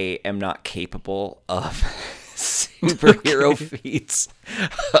I am not capable of superhero feats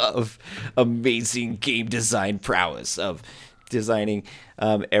of amazing game design prowess, of designing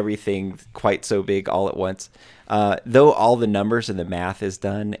everything quite so big all at once. Though all the numbers and the math is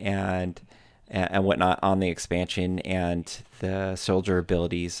done and whatnot on the expansion and the soldier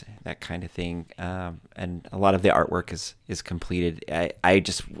abilities, that kind of thing, and a lot of the artwork is completed. I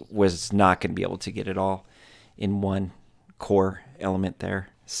just was not going to be able to get it all in one core element there.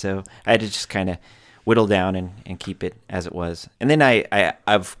 So I had to just kind of whittle down and keep it as it was. And then I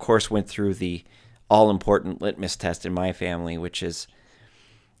of course went through the all-important litmus test in my family, which is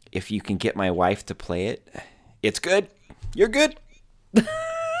if you can get my wife to play it, it's good. You're good.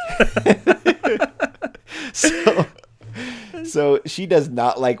 So she does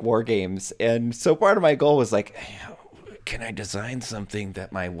not like war games. And so part of my goal was like, can I design something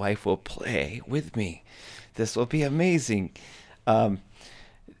that my wife will play with me? This will be amazing.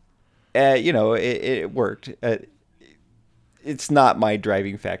 It worked. It's not my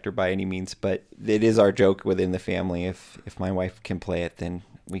driving factor by any means, but it is our joke within the family. If my wife can play it, then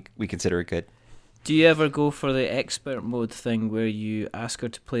we consider it good. Do you ever go for the expert mode thing where you ask her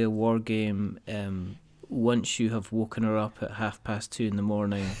to play a war game once you have woken her up at 2:30 in the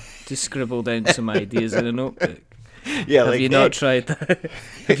morning to scribble down some ideas in a notebook? Yeah, have you not tried that?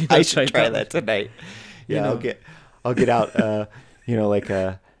 Have you not I should try that tonight. Yeah, I'll get out like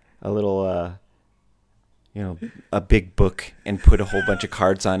a little a big book and put a whole bunch of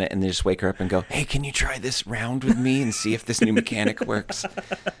cards on it and then just wake her up and go, hey, can you try this round with me and see if this new mechanic works?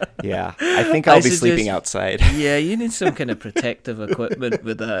 Yeah, I think I'll be sleeping outside. Yeah, you need some kind of protective equipment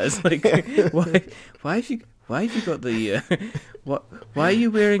with that. It's like, why have you got the why are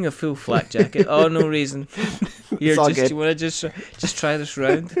you wearing a full flak jacket? Oh, no reason. You want to just try this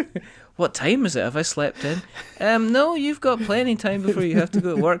round? What time is it? Have I slept in? No, you've got plenty of time before you have to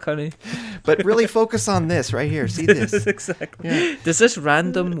go to work, honey. But really focus on this right here. See this? Exactly. Yeah. Does this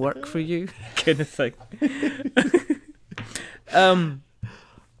random work for you? Kind of thing.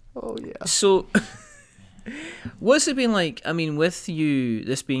 Oh, yeah. So, what's it been like? I mean, with you,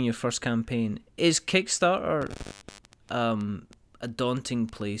 this being your first campaign, is Kickstarter a daunting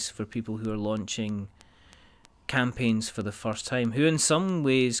place for people who are launching campaigns for the first time, who in some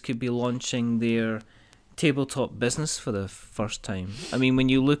ways could be launching their tabletop business for the first time? I mean, when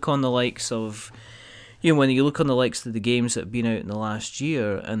you look on the likes of, when you look on the likes of the games that have been out in the last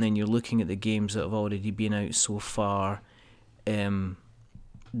year, and then you're looking at the games that have already been out so far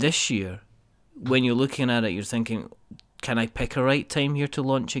this year, when you're looking at it, you're thinking, can I pick a right time here to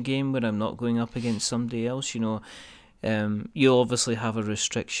launch a game where I'm not going up against somebody else? You obviously have a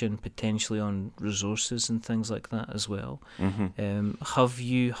restriction potentially on resources and things like that as well. Mm-hmm. Have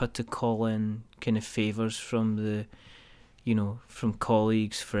you had to call in kind of favours from from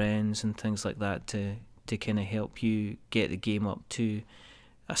colleagues, friends and things like that to kind of help you get the game up to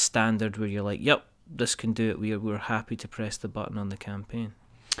a standard where you're like, yep, this can do it, we're happy to press the button on the campaign?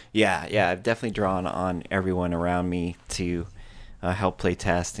 Yeah, I've definitely drawn on everyone around me to help play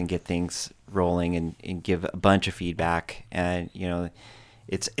test and get things rolling and give a bunch of feedback. And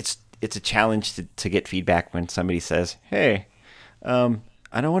it's a challenge to get feedback when somebody says, hey,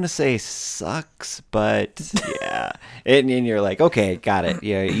 I don't want to say sucks, but yeah. And you're like, okay, got it.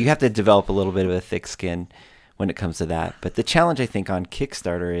 Yeah, you have to develop a little bit of a thick skin when it comes to that. But the challenge, I think, on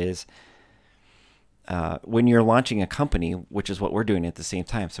Kickstarter is when you're launching a company, which is what we're doing at the same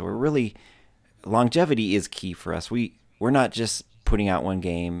time. So we're really, longevity is key for us. We're not just putting out one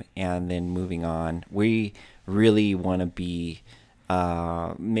game and then moving on. We really want to be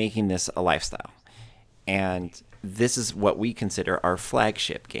making this a lifestyle. And this is what we consider our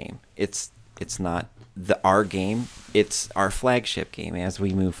flagship game. It's not our game, it's our flagship game as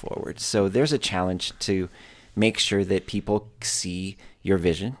we move forward. So there's a challenge to make sure that people see your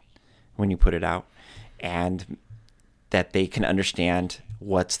vision when you put it out, and that they can understand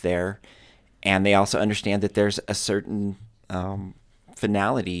what's there, and they also understand that there's a certain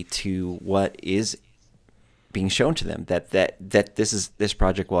finality to what is being shown to them, that this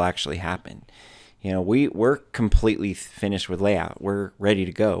project will actually happen. You know, we're completely finished with layout. We're ready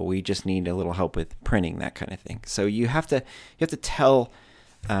to go. We just need a little help with printing, that kind of thing. So you have to tell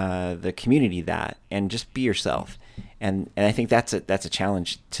the community that, and just be yourself. And I think that's a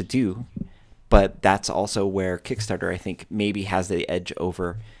challenge to do. But that's also where Kickstarter, I think, maybe has the edge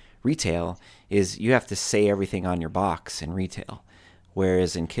over retail, is you have to say everything on your box in retail,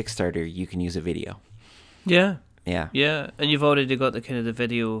 whereas in Kickstarter you can use a video. Yeah. Yeah. Yeah, and you've already got the kind of the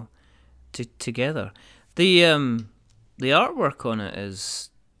video together. The artwork on it is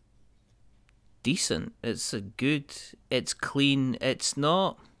decent. It's it's clean. It's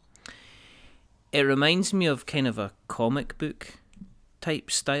not. It reminds me of kind of a comic book type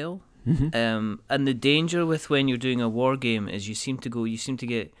style. Mm-hmm. And the danger with when you're doing a war game is you seem to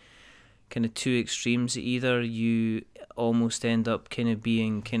get kind of two extremes. Either you almost end up kind of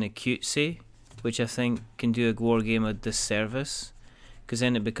being kind of cutesy, which I think can do a war game a disservice, because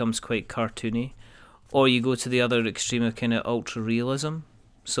then it becomes quite cartoony, or you go to the other extreme of kind of ultra realism,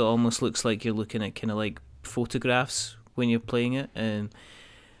 so it almost looks like you're looking at kind of like photographs when you're playing it, and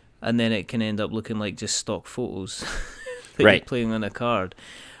then it can end up looking like just stock photos that Right. you're playing on a card.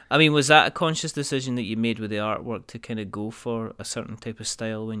 I mean, was that a conscious decision that you made with the artwork to kind of go for a certain type of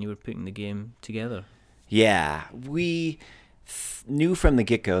style when you were putting the game together? Yeah, we knew from the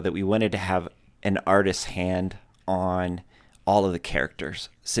get-go that we wanted to have an artist's hand on all of the characters,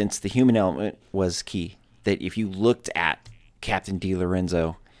 since the human element was key. That if you looked at Captain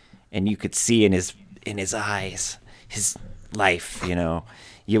DiLorenzo and you could see in his eyes his life, you know,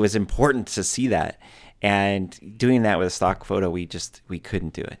 it was important to see that. And doing that with a stock photo, we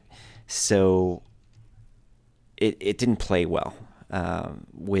couldn't do it. So it didn't play well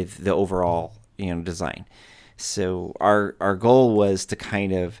with the overall, you know, design. So our goal was to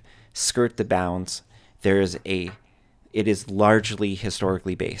kind of skirt the bounds. It is largely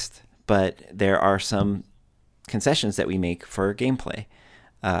historically based, but there are some concessions that we make for gameplay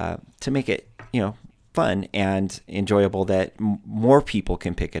to make it, you know, fun and enjoyable, that more people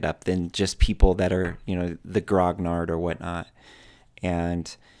can pick it up than just people that are, you know, the grognard or whatnot,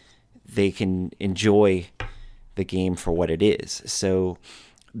 and they can enjoy the game for what it is. So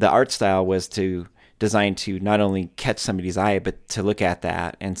the art style was designed to not only catch somebody's eye, but to look at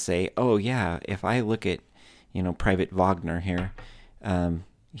that and say, oh yeah, if I look at, you know, Private Wagner here,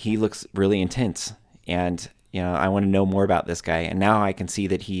 he looks really intense, and, you know, I want to know more about this guy. And now I can see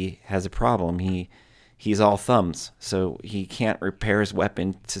that he has a problem. He's all thumbs, so he can't repair his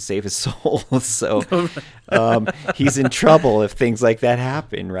weapon to save his soul. So he's in trouble if things like that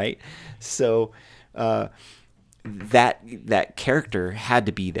happen, right? So that character had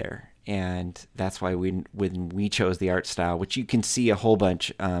to be there, and that's why when we chose the art style, which you can see a whole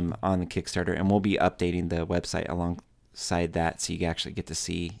bunch on the Kickstarter, and we'll be updating the website alongside that, so you actually get to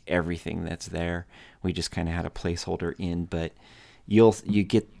see everything that's there. We just kind of had a placeholder in, but you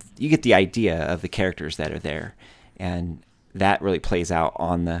get the idea of the characters that are there, and that really plays out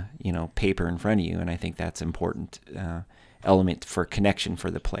on the, you know, paper in front of you. And I think that's important element for connection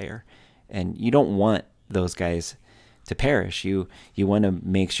for the player. And you don't want those guys to perish. You want to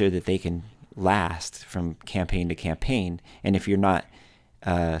make sure that they can last from campaign to campaign. And if you're not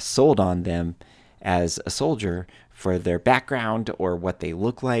sold on them as a soldier for their background or what they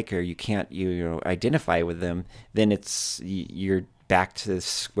look like, or you can't identify with them, then you're back to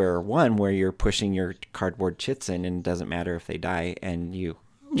square one, where you're pushing your cardboard chits in, and it doesn't matter if they die, and you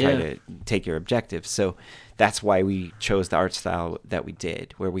try to take your objective. So that's why we chose the art style that we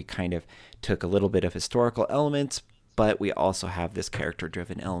did, where we kind of took a little bit of historical elements, but we also have this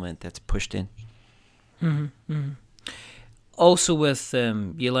character-driven element that's pushed in. Mm-hmm. Mm-hmm. Also, with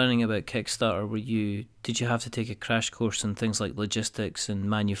you learning about Kickstarter, did you have to take a crash course in things like logistics and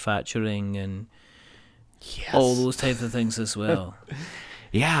manufacturing and Yes. all those types of things as well.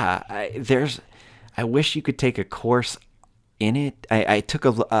 Yeah, I wish you could take a course in it. I took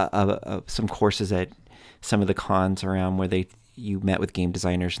some courses at some of the cons around where you met with game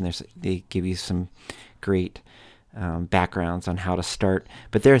designers, and they give you some great backgrounds on how to start.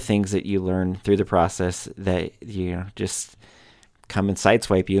 But there are things that you learn through the process that just come and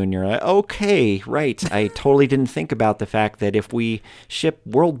sideswipe you, and you're like, okay, right. I totally didn't think about the fact that if we ship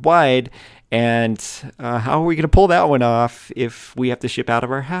worldwide, and how are we going to pull that one off if we have to ship out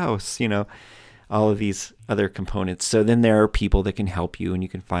of our house? All of these other components. So then there are people that can help you, and you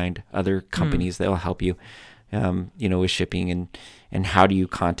can find other companies that will help you, with shipping and how do you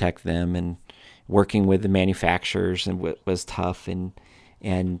contact them, and working with the manufacturers and what was tough, and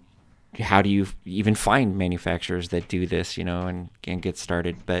how do you even find manufacturers that do this, and get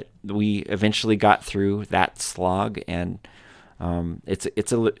started. But we eventually got through that slog, and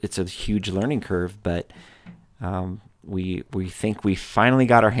it's a huge learning curve, but we think we finally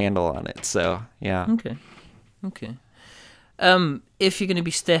got our handle on it. So yeah. Okay. If you're going to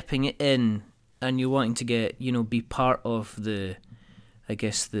be stepping in and you're wanting to be part of the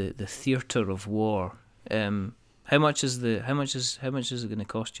theater of war, how much is it going to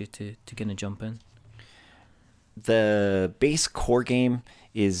cost you to kind of jump in? The base core game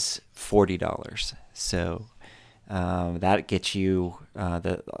is $40, so that gets you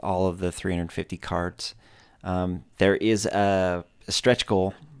all of the 350 cards. There is a stretch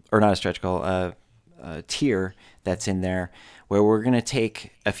goal, or not a stretch goal, a tier that's in there where we're going to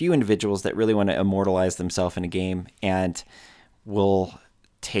take a few individuals that really want to immortalize themselves in a game, and we'll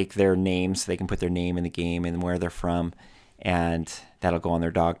take their names so they can put their name in the game and where they're from, and that'll go on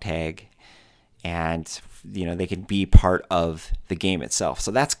their dog tag, and they can be part of the game itself.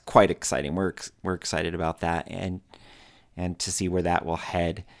 So that's quite exciting. We're excited about that, and to see where that will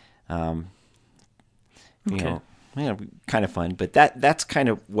head. Kind of fun, but that's kind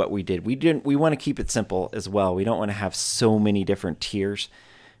of what we did. We want to keep it simple as well. We don't want to have so many different tiers.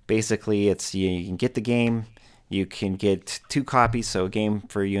 Basically, it's you can get the game, you can get 2 copies, so a game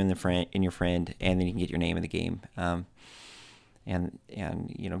for you and your friend, and then you can get your name in the game, and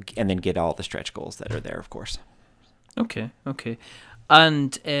then get all the stretch goals that are there, of course. Okay.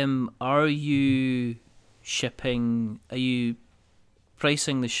 And are you shipping? Are you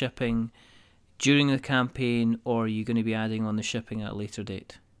pricing the shipping during the campaign, or are you going to be adding on the shipping at a later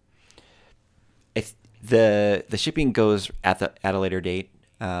date? If the shipping goes at a later date.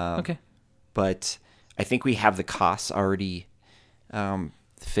 Okay. But I think we have the costs already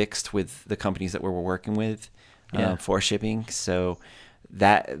fixed with the companies that we're working with for shipping, so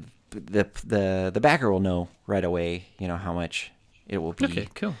that the backer will know right away, how much it will be. Okay,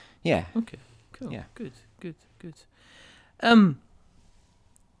 cool. Yeah. Okay, cool. Yeah. Good.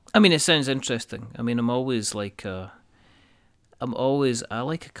 It sounds interesting. I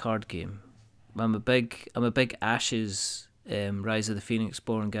like a card game. I'm a big Ashes, Rise of the Phoenix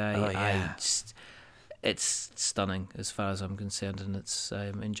Born guy. Oh, yeah. It's stunning as far as I'm concerned, and I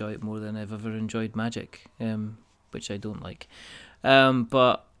enjoy it more than I've ever enjoyed Magic, which I don't like.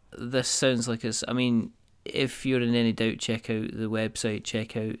 But this sounds like it's. If you're in any doubt, check out the website,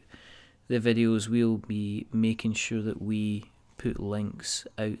 check out the videos. We'll be making sure that we put links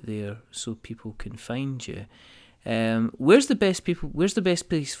out there so people can find you. Where's the best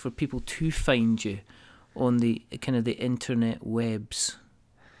place for people to find you on the kind of the internet webs,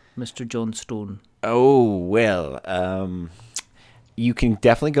 Mr. John Stone? Oh, well, you can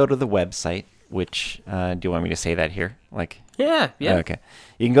definitely go to the website, which, do you want me to say that here? Yeah. Okay.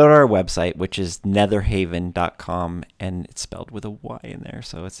 You can go to our website, which is netherhaven.com, and it's spelled with a Y in there,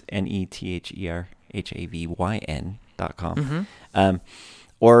 so it's netherhavyn.com. Mm-hmm.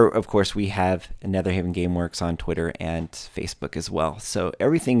 Or, of course, we have Netherhaven Gameworks on Twitter and Facebook as well. So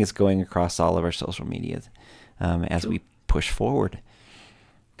everything is going across all of our social media as we push forward.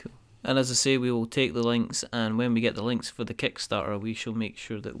 Cool. And as I say, we will take the links, and when we get the links for the Kickstarter, we shall make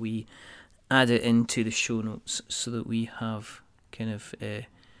sure that we add it into the show notes so that we have kind of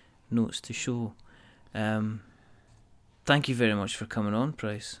notes to show. Thank you very much for coming on,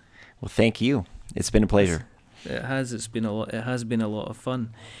 Price. Well, thank you. It's been a pleasure. It has. It has been a lot of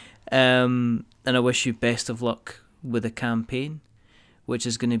fun, and I wish you best of luck with the campaign, which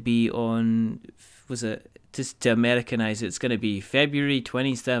is going to be on. Was it just to Americanize it? It's going to be February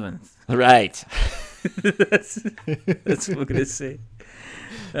 27th. Right. That's what we're going to say.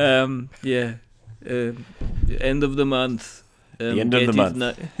 End of the month. The end of the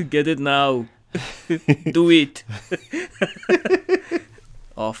month. Get it now. Do it.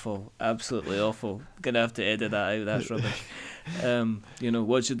 Awful, absolutely awful. Gonna have to edit that out. That's rubbish.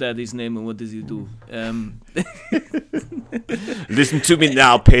 What's your daddy's name and what does he do? Listen to me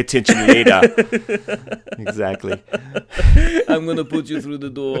now, pay attention later. Exactly. I'm going to put you through the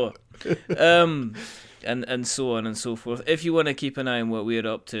door. And so on and so forth. If you want to keep an eye on what we're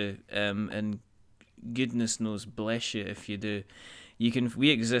up to, and goodness knows, bless you if you do, we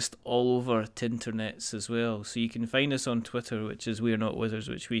exist all over Tinternets as well. So you can find us on Twitter, which is We're Not Wizards,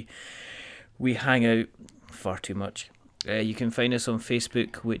 which we hang out far too much. You can find us on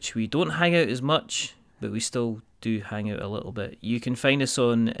Facebook, which we don't hang out as much, but we still do hang out a little bit. You can find us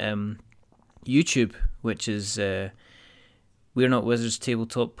on YouTube, which is We're Not Wizards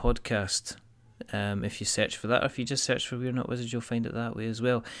Tabletop Podcast. If you search for that, or if you just search for We're Not Wizards, you'll find it that way as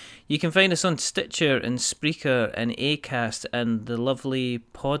well. You can find us on Stitcher and Spreaker and Acast and the lovely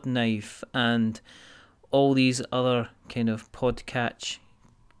Podknife and all these other kind of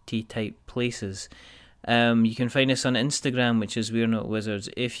podcatch-y type places. You can find us on Instagram, which is We're Not Wizards.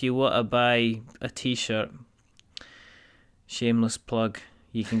 If you want to buy a t-shirt, shameless plug,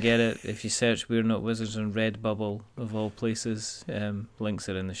 you can get it if you search We're Not Wizards on Redbubble, of all places. Links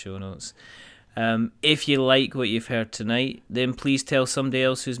are in the show notes. If you like what you've heard tonight, then please tell somebody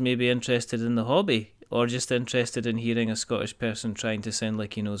else who's maybe interested in the hobby, or just interested in hearing a Scottish person trying to sound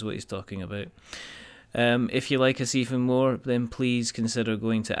like he knows what he's talking about. If you like us even more, then please consider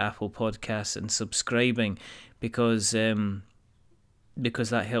going to Apple Podcasts and subscribing, because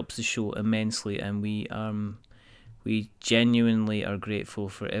that helps the show immensely, and we genuinely are grateful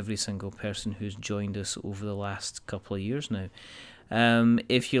for every single person who's joined us over the last couple of years now.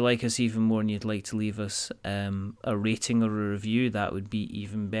 If you like us even more and you'd like to leave us a rating or a review, that would be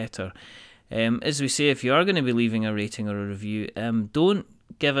even better. As we say, if you are going to be leaving a rating or a review, don't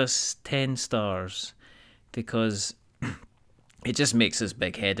give us 10 stars, because it just makes us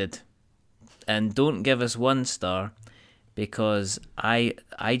big-headed. And don't give us 1 star, because I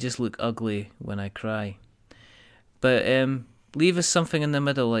just look ugly when I cry. But leave us something in the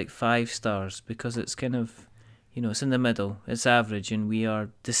middle, like 5 stars, because it's kind of, it's in the middle. It's average, and we are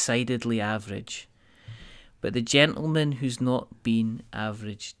decidedly average. But the gentleman who's not been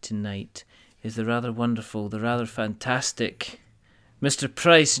average tonight is the rather wonderful, the rather fantastic Mr.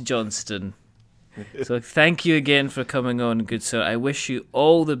 Price Johnston. So thank you again for coming on, good sir. I wish you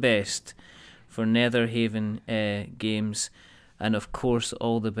all the best for Netherhaven games, and of course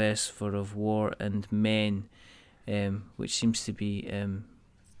all the best for Of War and Men, which seems to be,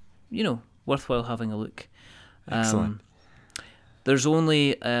 worthwhile having a look. Excellent. There's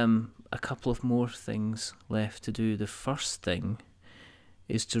only a couple of more things left to do. The first thing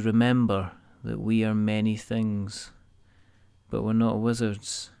is to remember that we are many things, but we're not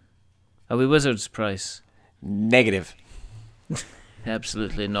wizards. Are we wizards, Price? Negative.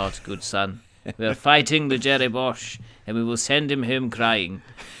 Absolutely not, good son. We are fighting the Jerry Bosch, and we will send him home crying.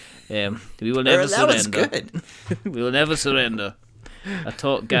 We will never surrender. That was good. We will never surrender. I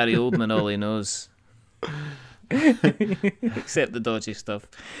taught Gary Oldman all he knows. Except the dodgy stuff.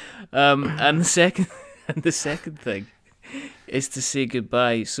 And the second thing is to say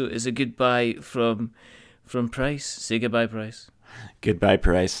goodbye. So it's a goodbye from Price. Say goodbye, Price. Goodbye,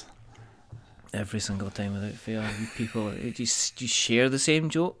 Price. Every single time without fail. You people, do you share the same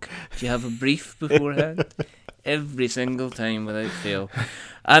joke? Do you have a brief beforehand? Every single time without fail.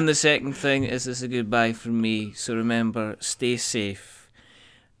 And the second thing is this a goodbye from me. So remember, stay safe.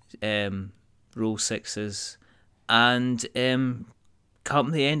 Roll 6s. And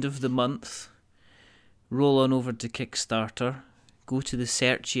come the end of the month, roll on over to Kickstarter. Go to the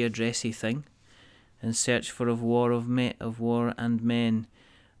searchy addressy thing and search for Of War and Men.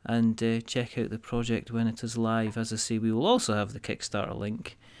 And check out the project when it is live. As I say, we will also have the Kickstarter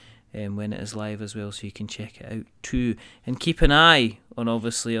link when it is live as well, so you can check it out too. And keep an eye on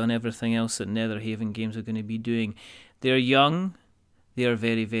everything else that Netherhaven Games are going to be doing. They are young, they are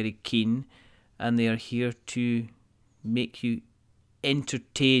very, very keen, and they are here to make you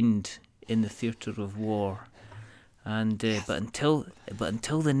entertained in the theatre of war. And but until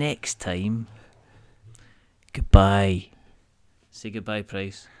the next time, goodbye. Say goodbye,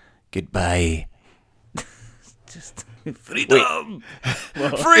 Price. Goodbye. Just freedom.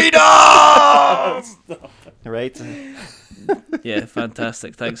 Freedom. Right? Yeah,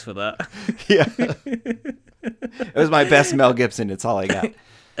 fantastic. Thanks for that. Yeah. It was my best Mel Gibson. It's all I got.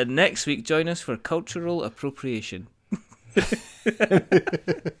 And next week, join us for cultural appropriation.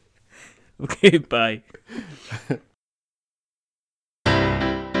 Okay, bye.